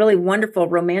a really wonderful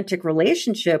romantic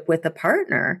relationship with a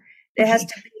partner. It has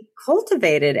to be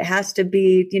cultivated. It has to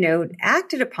be,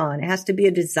 acted upon. It has to be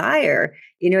a desire.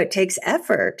 It takes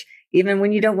effort, even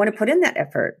when you don't want to put in that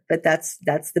effort. But that's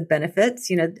the benefits,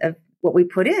 of what we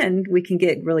put in. We can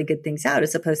get really good things out,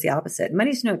 as opposed to the opposite.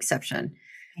 Money's no exception.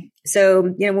 So,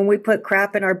 when we put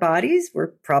crap in our bodies,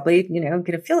 we're probably, going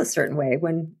to feel a certain way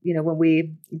when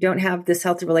we don't have this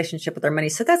healthy relationship with our money.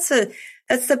 So that's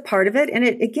the part of it. And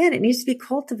it needs to be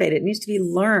cultivated. It needs to be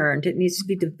learned. It needs to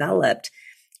be developed.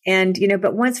 And,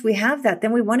 but once we have that,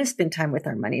 then we want to spend time with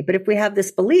our money. But if we have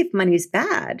this belief money's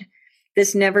bad,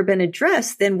 that's never been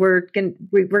addressed, then we're going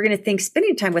to think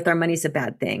spending time with our money is a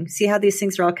bad thing. See how these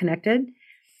things are all connected?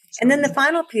 And then the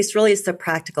final piece really is the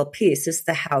practical piece, is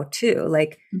the how to.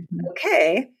 Like,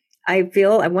 okay, I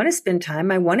feel I want to spend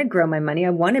time. I want to grow my money. I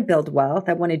want to build wealth.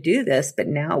 I want to do this, but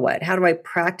now what? How do I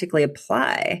practically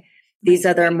apply these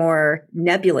other more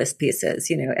nebulous pieces,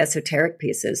 esoteric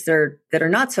pieces that are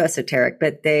not so esoteric,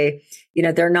 but they,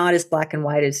 they're not as black and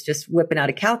white as just whipping out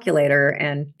a calculator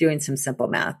and doing some simple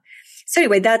math. So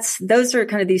anyway, those are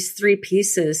kind of these three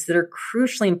pieces that are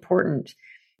crucially important.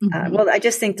 Well, I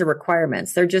just think the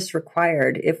requirements, they're just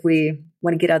required if we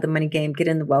want to get out of the money game, get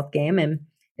in the wealth game and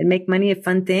make money a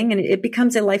fun thing. And it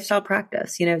becomes a lifestyle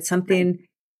practice. It's something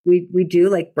we do,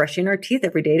 like brushing our teeth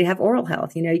every day to have oral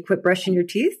health. You quit brushing your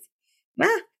teeth.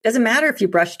 Doesn't matter if you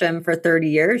brushed them for 30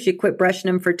 years, you quit brushing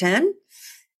them for 10.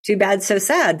 Too bad, so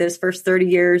sad. Those first 30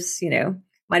 years,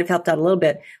 might have helped out a little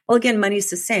bit. Well, again,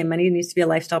 money's the same. Money needs to be a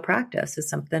lifestyle practice. It's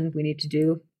something we need to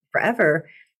do forever.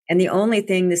 And the only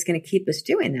thing that's going to keep us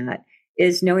doing that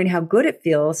is knowing how good it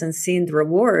feels and seeing the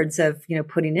rewards of,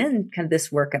 putting in kind of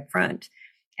this work up front.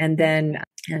 And then,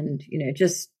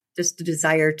 just the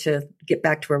desire to get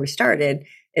back to where we started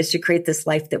is to create this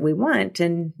life that we want,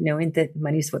 and knowing that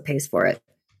money's what pays for it.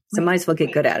 So might as well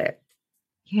get good at it.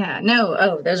 Yeah, no.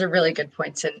 Oh, those are really good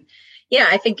points. And yeah,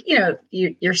 I think,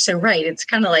 you're so right. It's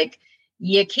kind of like,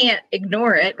 you can't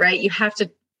ignore it, right? You have to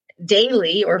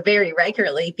daily or very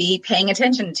regularly be paying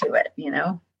attention to it.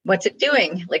 What's it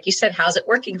doing? Like you said, how's it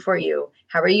working for you?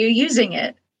 How are you using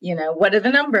it? What are the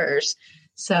numbers?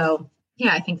 So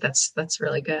yeah, I think that's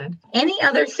really good. Any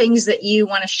other things that you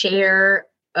want to share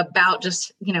about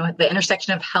just, the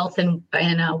intersection of health and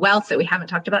wealth that we haven't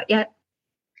talked about yet?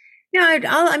 No,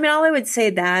 all I would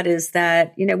say that is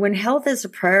that, when health is a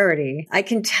priority, I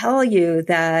can tell you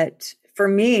that for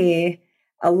me,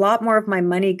 a lot more of my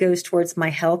money goes towards my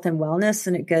health and wellness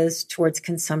than it goes towards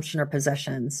consumption or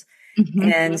possessions.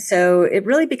 And so it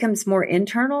really becomes more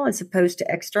internal as opposed to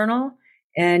external.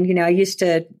 And, I used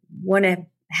to want to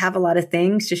have a lot of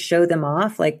things to show them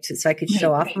off, so I could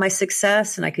show off my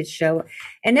success, and I could show,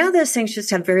 and now those things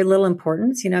just have very little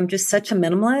importance. I'm just such a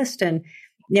minimalist, and,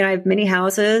 I have many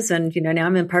houses, and, now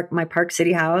I'm in my Park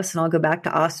City house, and I'll go back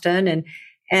to Austin, and,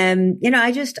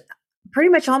 I just pretty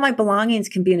much all my belongings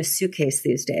can be in a suitcase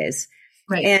these days.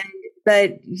 Right.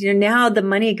 But now the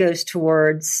money goes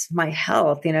towards my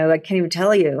health. I can't even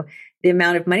tell you the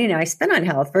amount of money now I spend on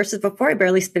health versus before I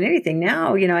barely spent anything.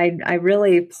 Now, I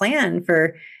really plan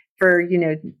for,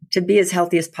 to be as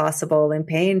healthy as possible, and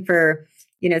paying for,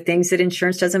 things that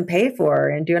insurance doesn't pay for,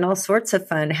 and doing all sorts of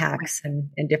fun hacks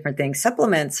and different things.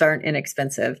 Supplements aren't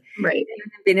inexpensive. Right.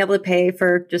 And being able to pay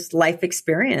for just life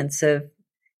experience of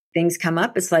things come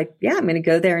up. It's like, yeah, I'm going to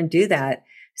go there and do that.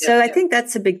 So I think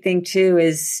that's a big thing too,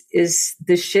 is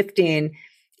the shifting,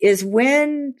 is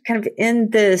when kind of in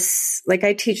this, like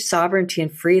I teach sovereignty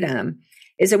and freedom,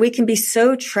 is that we can be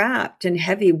so trapped and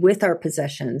heavy with our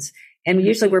possessions. And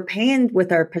usually we're paying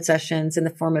with our possessions in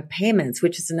the form of payments,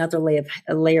 which is another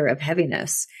layer of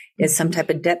heaviness, is some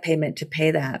type of debt payment to pay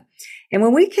that. And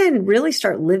when we can really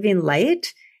start living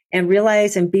light and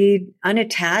realize and be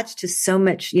unattached to so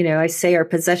much, I say our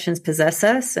possessions possess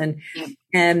us, and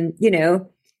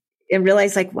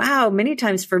realize like, wow, many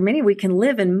times for many, we can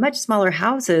live in much smaller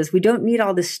houses. We don't need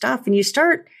all this stuff. And you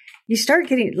start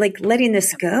getting like letting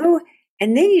this go.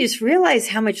 And then you just realize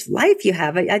how much life you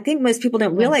have. I think most people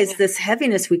don't realize this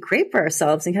heaviness we create for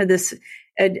ourselves, and kind of this,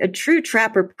 a true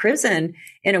trap or prison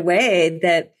in a way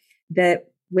that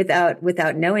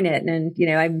without knowing it. And,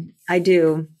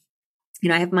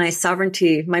 I have my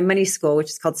sovereignty, my money school, which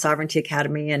is called Sovereignty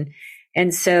Academy.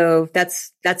 And so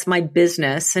that's my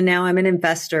business. And now I'm an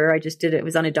investor. I just did it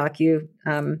was on a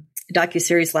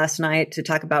docu-series last night to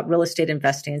talk about real estate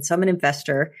investing. So I'm an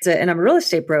investor, and I'm a real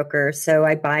estate broker. So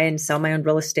I buy and sell my own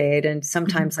real estate. And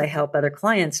sometimes I help other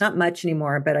clients, not much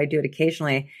anymore, but I do it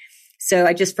occasionally. So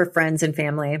I just for friends and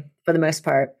family for the most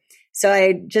part. So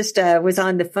I just was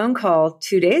on the phone call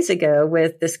 2 days ago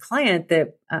with this client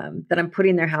that I'm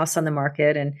putting their house on the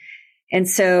market. And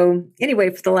so anyway,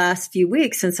 for the last few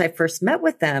weeks since I first met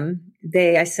with them,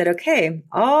 I said, okay,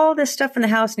 all this stuff in the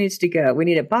house needs to go. We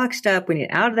need it boxed up. We need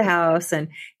it out of the house. And,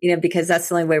 because that's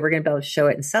the only way we're going to be able to show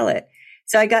it and sell it.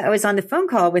 So I was on the phone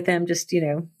call with them just,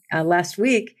 last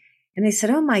week, and they said,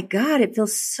 oh my God, it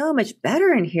feels so much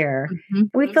better in here.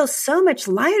 We feel so much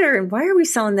lighter. And why are we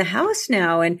selling the house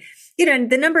now? And,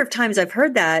 the number of times I've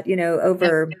heard that,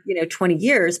 over, 20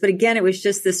 years. But again, it was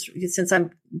just this, since I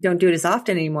don't do it as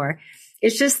often anymore.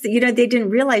 It's just, they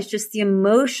didn't realize just the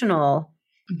emotional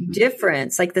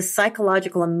difference, like the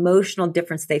psychological emotional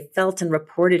difference they felt and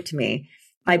reported to me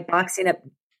by boxing up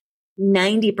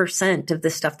 90% of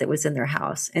the stuff that was in their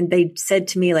house. And they said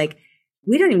to me, like,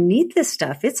 we don't even need this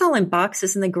stuff. It's all in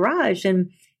boxes in the garage.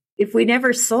 And if we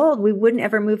never sold, we wouldn't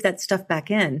ever move that stuff back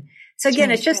in. So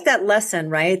again, it's just that lesson,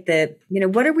 right? That,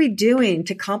 what are we doing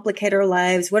to complicate our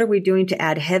lives? What are we doing to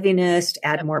add heaviness, to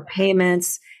add more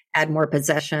payments, add more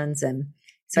possessions? And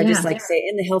so I just like to say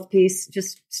in the health piece,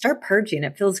 just start purging.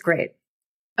 It feels great.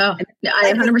 Oh,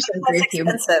 I 100% agree with you.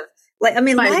 Like, I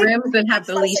mean, my rooms that have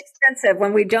the least expensive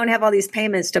when we don't have all these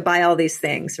payments to buy all these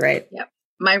things, right? Yep.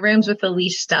 My rooms with the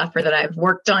least stuff, or that I've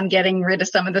worked on getting rid of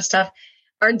some of the stuff,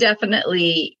 are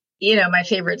definitely, my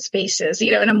favorite spaces,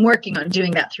 and I'm working on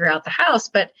doing that throughout the house.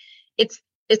 But it's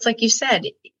like you said,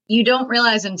 you don't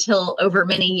realize until over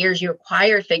many years you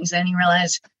acquire things and you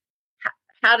realize,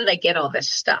 how did I get all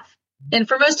this stuff? And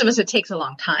for most of us, it takes a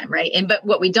long time, right? But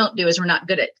what we don't do is we're not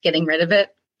good at getting rid of it.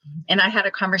 And I had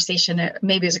a conversation,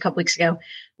 maybe it was a couple weeks ago,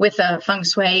 with a feng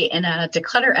shui and a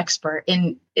declutter expert.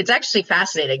 And it's actually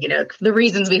fascinating, the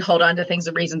reasons we hold on to things,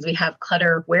 the reasons we have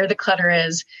clutter, where the clutter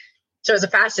is. So it was a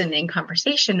fascinating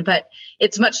conversation, but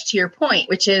it's much to your point,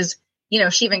 which is,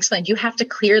 she even explained, you have to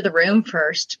clear the room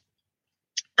first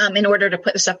in order to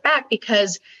put the stuff back,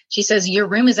 because she says your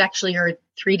room is actually your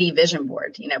 3D vision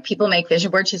board. People make vision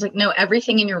boards. She's like, no,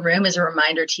 everything in your room is a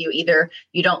reminder to you. Either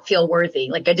you don't feel worthy,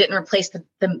 like I didn't replace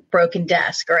the broken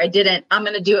desk, or I'm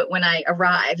going to do it when I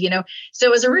arrive, So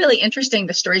it was a really interesting,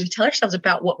 the stories we tell ourselves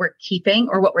about what we're keeping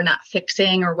or what we're not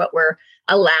fixing or what we're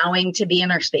allowing to be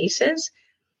in our spaces.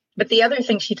 But the other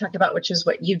thing she talked about, which is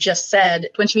what you just said,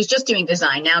 when she was just doing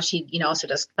design, now she, also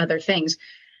does other things.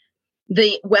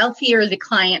 The wealthier the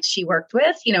clients she worked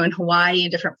with, in Hawaii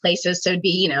and different places. So it'd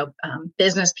be,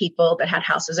 business people that had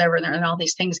houses over there and all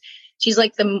these things. She's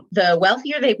like, the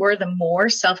wealthier they were, the more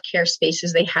self-care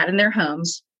spaces they had in their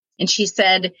homes. And she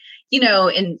said,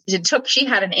 and she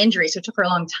had an injury, so it took her a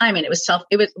long time. And it was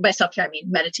by self-care, I mean,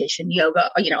 meditation,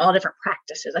 yoga, all different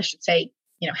practices, I should say,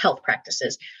 health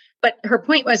practices. But her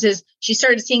point is she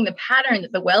started seeing the pattern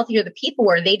that the wealthier the people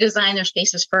were, they designed their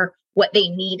spaces for what they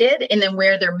needed and then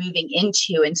where they're moving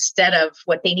into instead of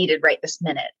what they needed right this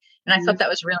minute. And I thought that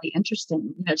was really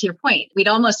interesting. To your point, we'd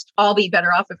almost all be better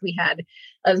off if we had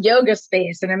a yoga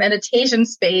space and a meditation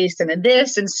space and a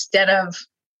this instead of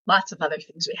lots of other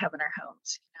things we have in our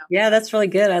homes. Yeah, that's really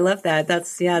good. I love that.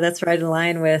 That's right in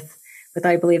line with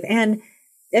I believe. And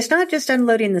it's not just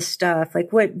unloading the stuff.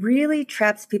 Like what really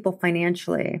traps people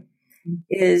financially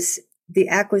is the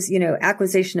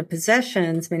acquisition of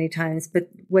possessions many times, but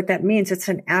what that means, it's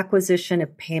an acquisition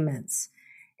of payments.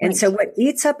 And so what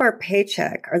eats up our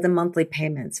paycheck are the monthly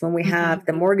payments. When we have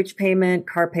the mortgage payment,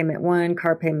 car payment 1,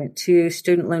 car payment 2,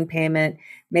 student loan payment,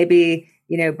 maybe,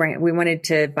 we wanted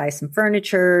to buy some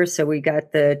furniture. So we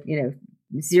got the,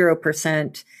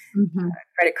 0%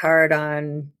 credit card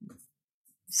on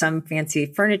some fancy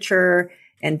furniture,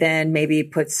 and then maybe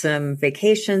put some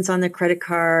vacations on the credit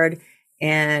card.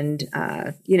 And,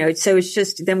 so it's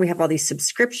just, then we have all these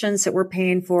subscriptions that we're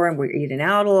paying for and we're eating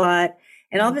out a lot.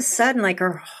 And all of a sudden, like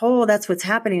that's what's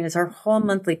happening is our whole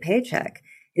monthly paycheck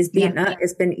is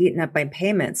has been eaten up by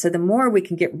payments. So the more we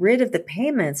can get rid of the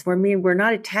payments, we're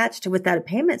not attached to what that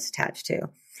payment's attached to.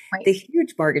 Right. The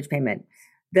huge mortgage payment,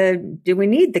 do we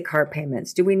need the car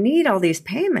payments? Do we need all these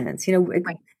payments?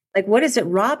 Right. Like what is it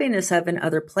robbing us of in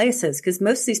other places? Because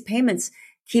most of these payments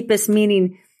keep us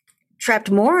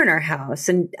trapped more in our house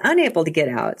and unable to get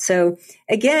out. So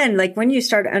again, like when you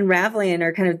start unraveling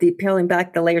or kind of peeling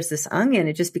back the layers of this onion,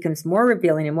 it just becomes more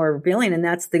revealing and more revealing. And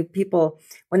that's the people,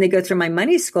 when they go through my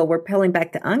money school, we're peeling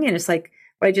back the onion. It's like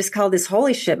what I just call this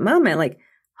holy shit moment. Like,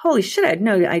 holy shit, I had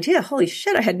no idea. Holy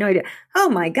shit, I had no idea. Oh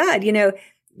my God,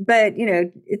 but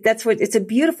it's a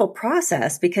beautiful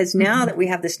process because now that we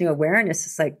have this new awareness,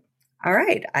 it's like, all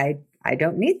right, I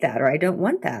don't need that, or I don't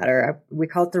want that, or we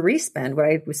call it the respend. What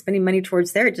I was spending money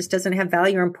towards there, it just doesn't have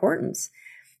value or importance,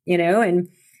 and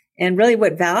really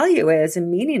what value is and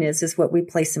meaning is what we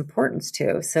place importance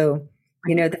to. So,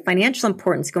 the financial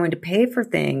importance going to pay for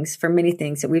many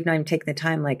things that we've not even taken the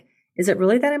time, like, is it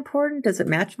really that important? Does it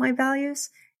match my values?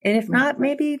 And if not,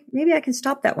 maybe I can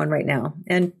stop that one right now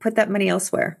and put that money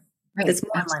elsewhere. Right. That's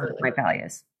more in line with my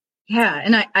values. Yeah.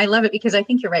 And I love it because I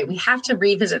think you're right. We have to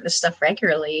revisit this stuff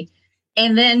regularly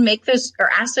and then make those or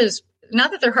ask those,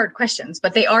 not that they're hard questions,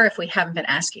 but they are if we haven't been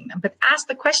asking them, but ask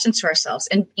the questions to ourselves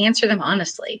and answer them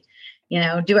honestly.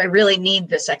 Do I really need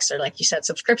this extra, like you said,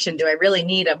 subscription? Do I really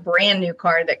need a brand new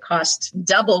car that costs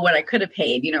double what I could have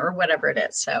paid, or whatever it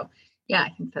is? So yeah, I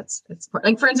think that's important.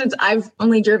 Like for instance, I've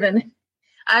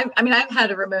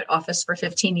had a remote office for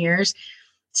 15 years.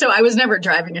 So I was never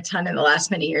driving a ton in the last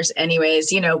many years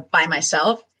anyways, by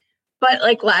myself. But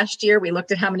like last year, we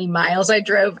looked at how many miles I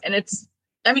drove and it's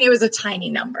I mean, it was a tiny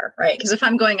number, right? Because if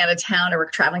I'm going out of town or we're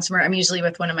traveling somewhere, I'm usually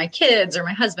with one of my kids or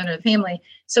my husband or the family.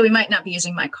 So we might not be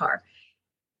using my car.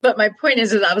 But my point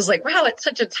is I was like, wow, it's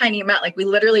such a tiny amount. Like we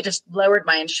literally just lowered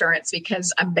my insurance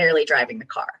because I'm barely driving the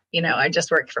car. I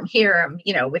just work from here. I'm,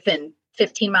 within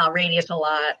 15-mile radius a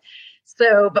lot.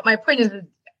 So, but my point is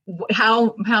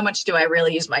how much do I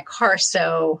really use my car?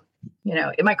 So,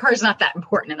 my car is not that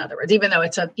important, in other words, even though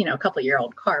it's a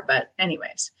couple-year-old car. But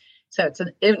anyways, so it's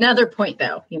another point,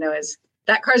 though, is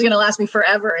that car is going to last me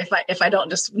forever if I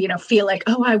don't just, feel like,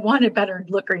 oh, I want a better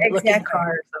looking car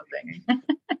or something.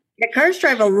 Yeah, cars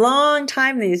drive a long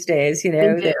time these days, They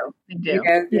do.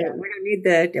 Yeah. We don't need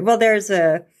there's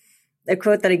a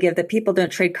quote that I give that people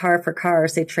don't trade car for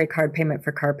cars, they trade card payment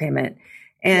for car payment.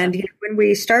 And when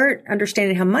we start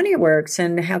understanding how money works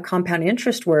and how compound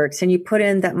interest works, and you put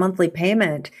in that monthly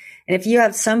payment, and if you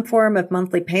have some form of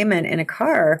monthly payment in a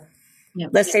car,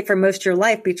 let's say for most of your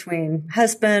life, between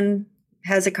husband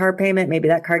has a car payment, maybe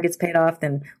that car gets paid off,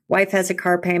 then wife has a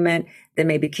car payment, then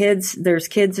maybe there's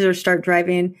kids that start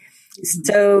driving. Mm-hmm.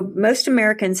 So most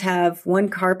Americans have one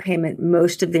car payment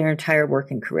most of their entire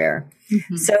working career.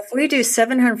 Mm-hmm. So if we do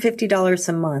 $750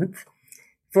 a month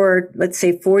for, let's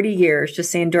say, 40 years,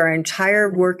 just saying during our entire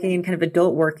working, kind of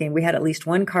adult working, we had at least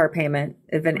one car payment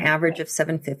of an average of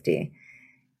 $750.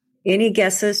 Any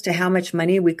guesses to how much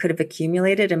money we could have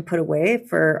accumulated and put away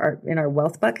in our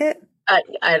wealth bucket?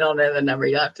 I don't know the number.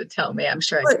 You'll have to tell me. I'm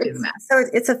sure I can do the math. So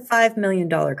it's a $5 million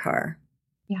car.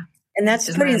 Yeah. And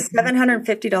that's putting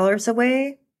 $750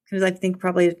 away, because I think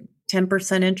probably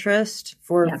 10% interest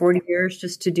for 40 years,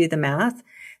 just to do the math.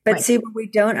 But see, what we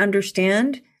don't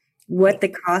understand what the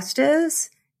cost is.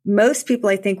 Most people,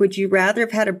 I think, would you rather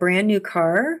have had a brand new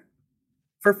car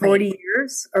for 40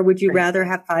 years, or would you rather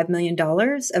have $5 million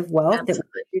of wealth that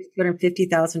would produce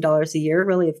 $250,000 a year,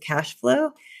 really, of cash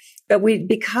flow? But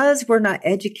because we're not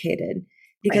educated,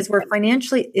 because we're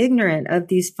financially ignorant of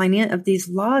these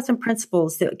laws and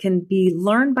principles that can be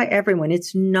learned by everyone.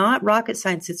 It's not rocket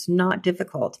science. It's not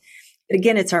difficult. But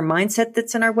again, it's our mindset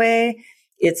that's in our way.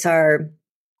 It's our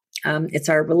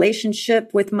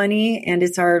relationship with money, and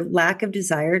it's our lack of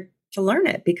desire to learn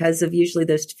it because of usually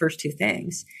those first two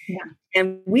things. Yeah.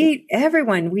 And we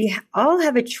all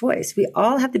have a choice. We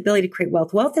all have the ability to create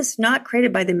wealth. Wealth is not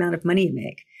created by the amount of money you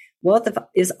make. Wealth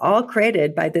is all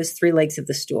created by those three legs of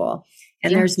the stool.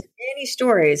 And there's many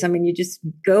stories. I mean, you just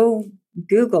go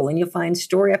Google and you'll find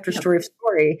story after story of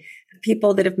story of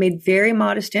people that have made very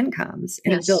modest incomes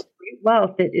and have built great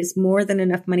wealth that is more than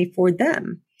enough money for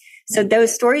them. So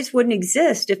those stories wouldn't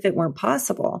exist if it weren't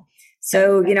possible.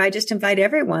 So, I just invite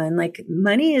everyone, like,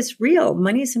 money is real.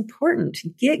 Money is important.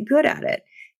 Get good at it.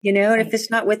 And if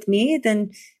it's not with me, then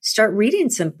start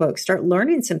reading some books, start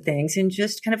learning some things, and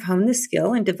just kind of hone the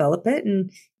skill and develop it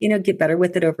and, get better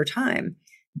with it over time.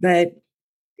 But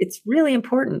it's really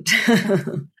important.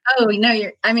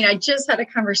 I just had a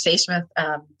conversation with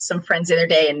some friends the other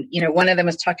day, and, one of them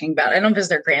was talking about, I don't know if it was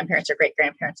their grandparents or great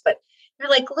grandparents, but they're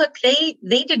like, look, they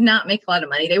did not make a lot of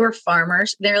money. They were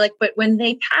farmers. They're like, but when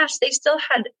they passed, they still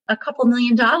had a couple $1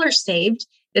 million saved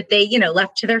that they,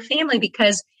 left to their family,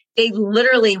 because they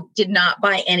literally did not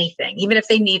buy anything, even if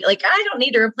they need, like, I don't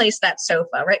need to replace that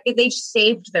sofa, right? They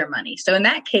saved their money. So in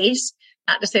that case,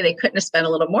 not to say they couldn't have spent a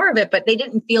little more of it, but they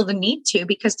didn't feel the need to,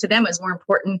 because to them it was more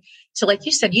important to, like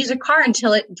you said, use a car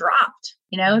until it dropped.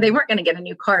 They weren't going to get a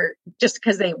new car just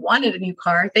because they wanted a new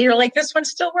car. They were like, this one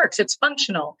still works. It's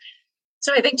functional.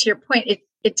 So I think, to your point,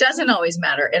 it doesn't always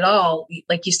matter at all.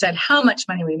 Like you said, how much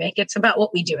money we make, it's about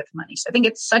what we do with money. So I think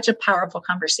it's such a powerful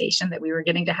conversation that we were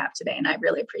getting to have today, and I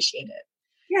really appreciate it.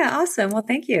 Yeah. Awesome. Well,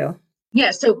 thank you. Yeah.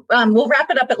 So we'll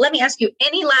wrap it up, but let me ask you,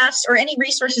 any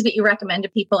resources that you recommend to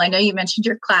people? I know you mentioned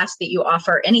your class that you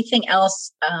offer. Anything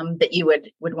else that you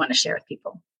would want to share with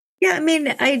people? Yeah, I mean,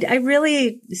 I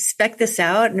really spec this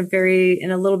out in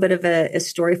a little bit of a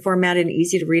story format and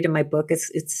easy to read in my book.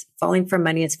 It's Falling from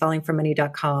Money. It's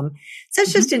fallingfrommoney.com. So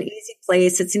it's just an easy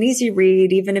place. It's an easy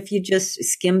read, even if you just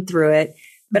skim through it.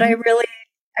 But I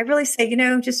really say,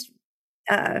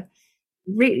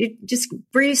 just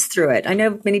breeze through it. I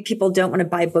know many people don't want to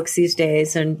buy books these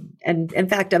days. And in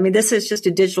fact, I mean, this is just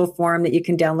a digital form that you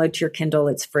can download to your Kindle.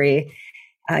 It's free.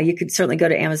 You could certainly go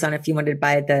to Amazon if you wanted to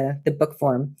buy the book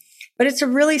form. But it's a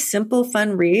really simple,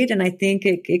 fun read. And I think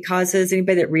it causes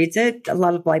anybody that reads it, a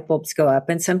lot of light bulbs go up.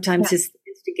 And sometimes it's the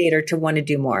instigator to want to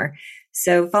do more.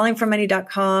 So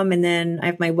fallingfrommoney.com. And then I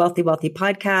have my Wealthy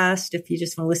podcast, if you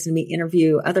just want to listen to me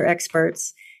interview other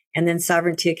experts. And then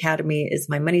Sovereignty Academy is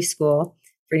my money school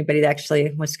for anybody that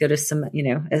actually wants to go to some,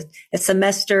 a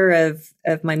semester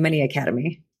of my money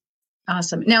academy.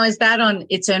 Awesome. Now, is that on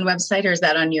its own website, or is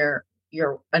that on your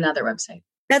another website?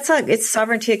 It's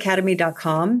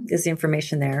sovereigntyacademy.com is the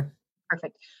information there.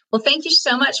 Perfect. Well, thank you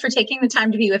so much for taking the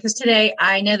time to be with us today.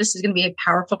 I know this is going to be a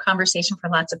powerful conversation for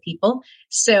lots of people.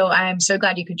 So I'm so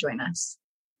glad you could join us.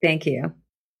 Thank you.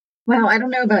 Well, I don't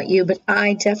know about you, but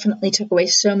I definitely took away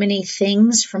so many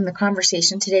things from the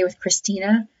conversation today with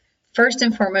Christina. First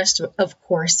and foremost, of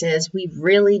course, is we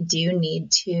really do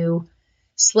need to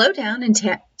slow down and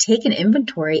take an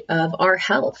inventory of our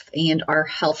health and our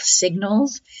health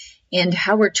signals and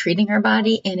how we're treating our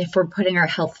body and if we're putting our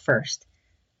health first.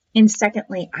 And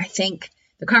secondly, I think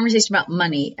the conversation about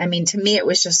money, I mean, to me, it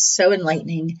was just so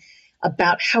enlightening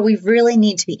about how we really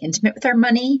need to be intimate with our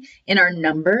money and our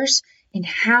numbers and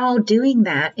how doing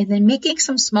that and then making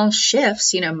some small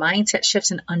shifts, mindset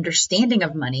shifts and understanding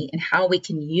of money and how we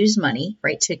can use money,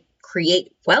 right, to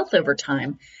create wealth over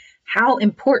time. How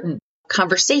important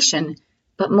conversation,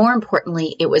 but more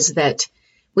importantly, it was that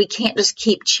we can't just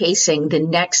keep chasing the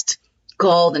next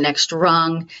goal, the next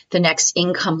rung, the next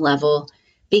income level,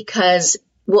 because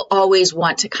we'll always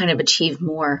want to kind of achieve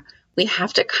more. We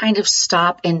have to kind of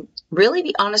stop and really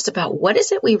be honest about what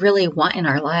is it we really want in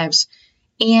our lives.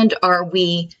 And are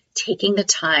we taking the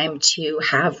time to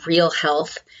have real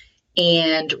health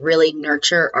and really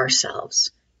nurture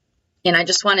ourselves? And I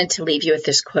just wanted to leave you with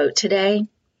this quote today,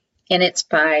 and it's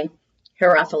by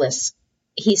Herophilus.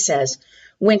 He says,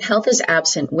 "When health is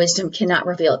absent, wisdom cannot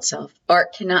reveal itself,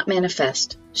 art cannot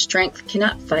manifest, strength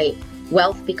cannot fight,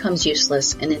 wealth becomes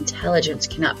useless, and intelligence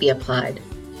cannot be applied."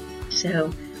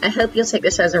 So I hope you'll take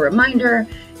this as a reminder,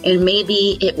 and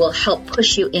maybe it will help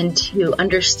push you into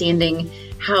understanding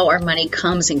how our money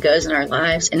comes and goes in our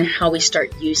lives and how we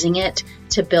start using it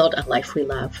to build a life we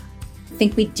love. I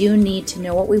think we do need to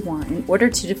know what we want in order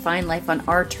to define life on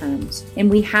our terms.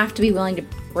 And we have to be willing to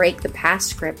break the past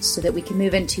scripts so that we can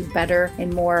move into better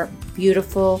and more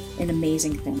beautiful and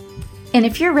amazing things. And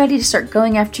if you're ready to start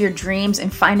going after your dreams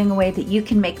and finding a way that you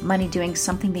can make money doing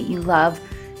something that you love,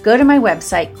 go to my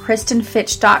website,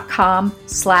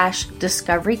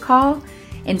 KristenFitch.com/discovery call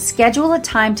and schedule a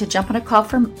time to jump on a call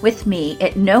with me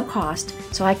at no cost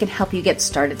so I can help you get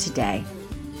started today.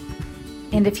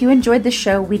 And if you enjoyed the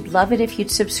show, we'd love it if you'd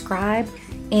subscribe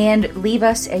and leave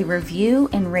us a review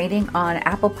and rating on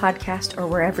Apple Podcast or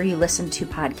wherever you listen to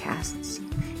podcasts.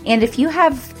 And if you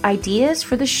have ideas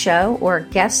for the show or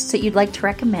guests that you'd like to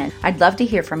recommend, I'd love to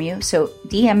hear from you. So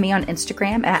DM me on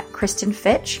Instagram at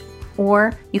KristenFitch,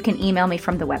 or you can email me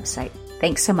from the website.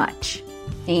 Thanks so much.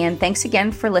 And thanks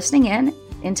again for listening in.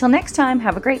 Until next time,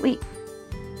 have a great week.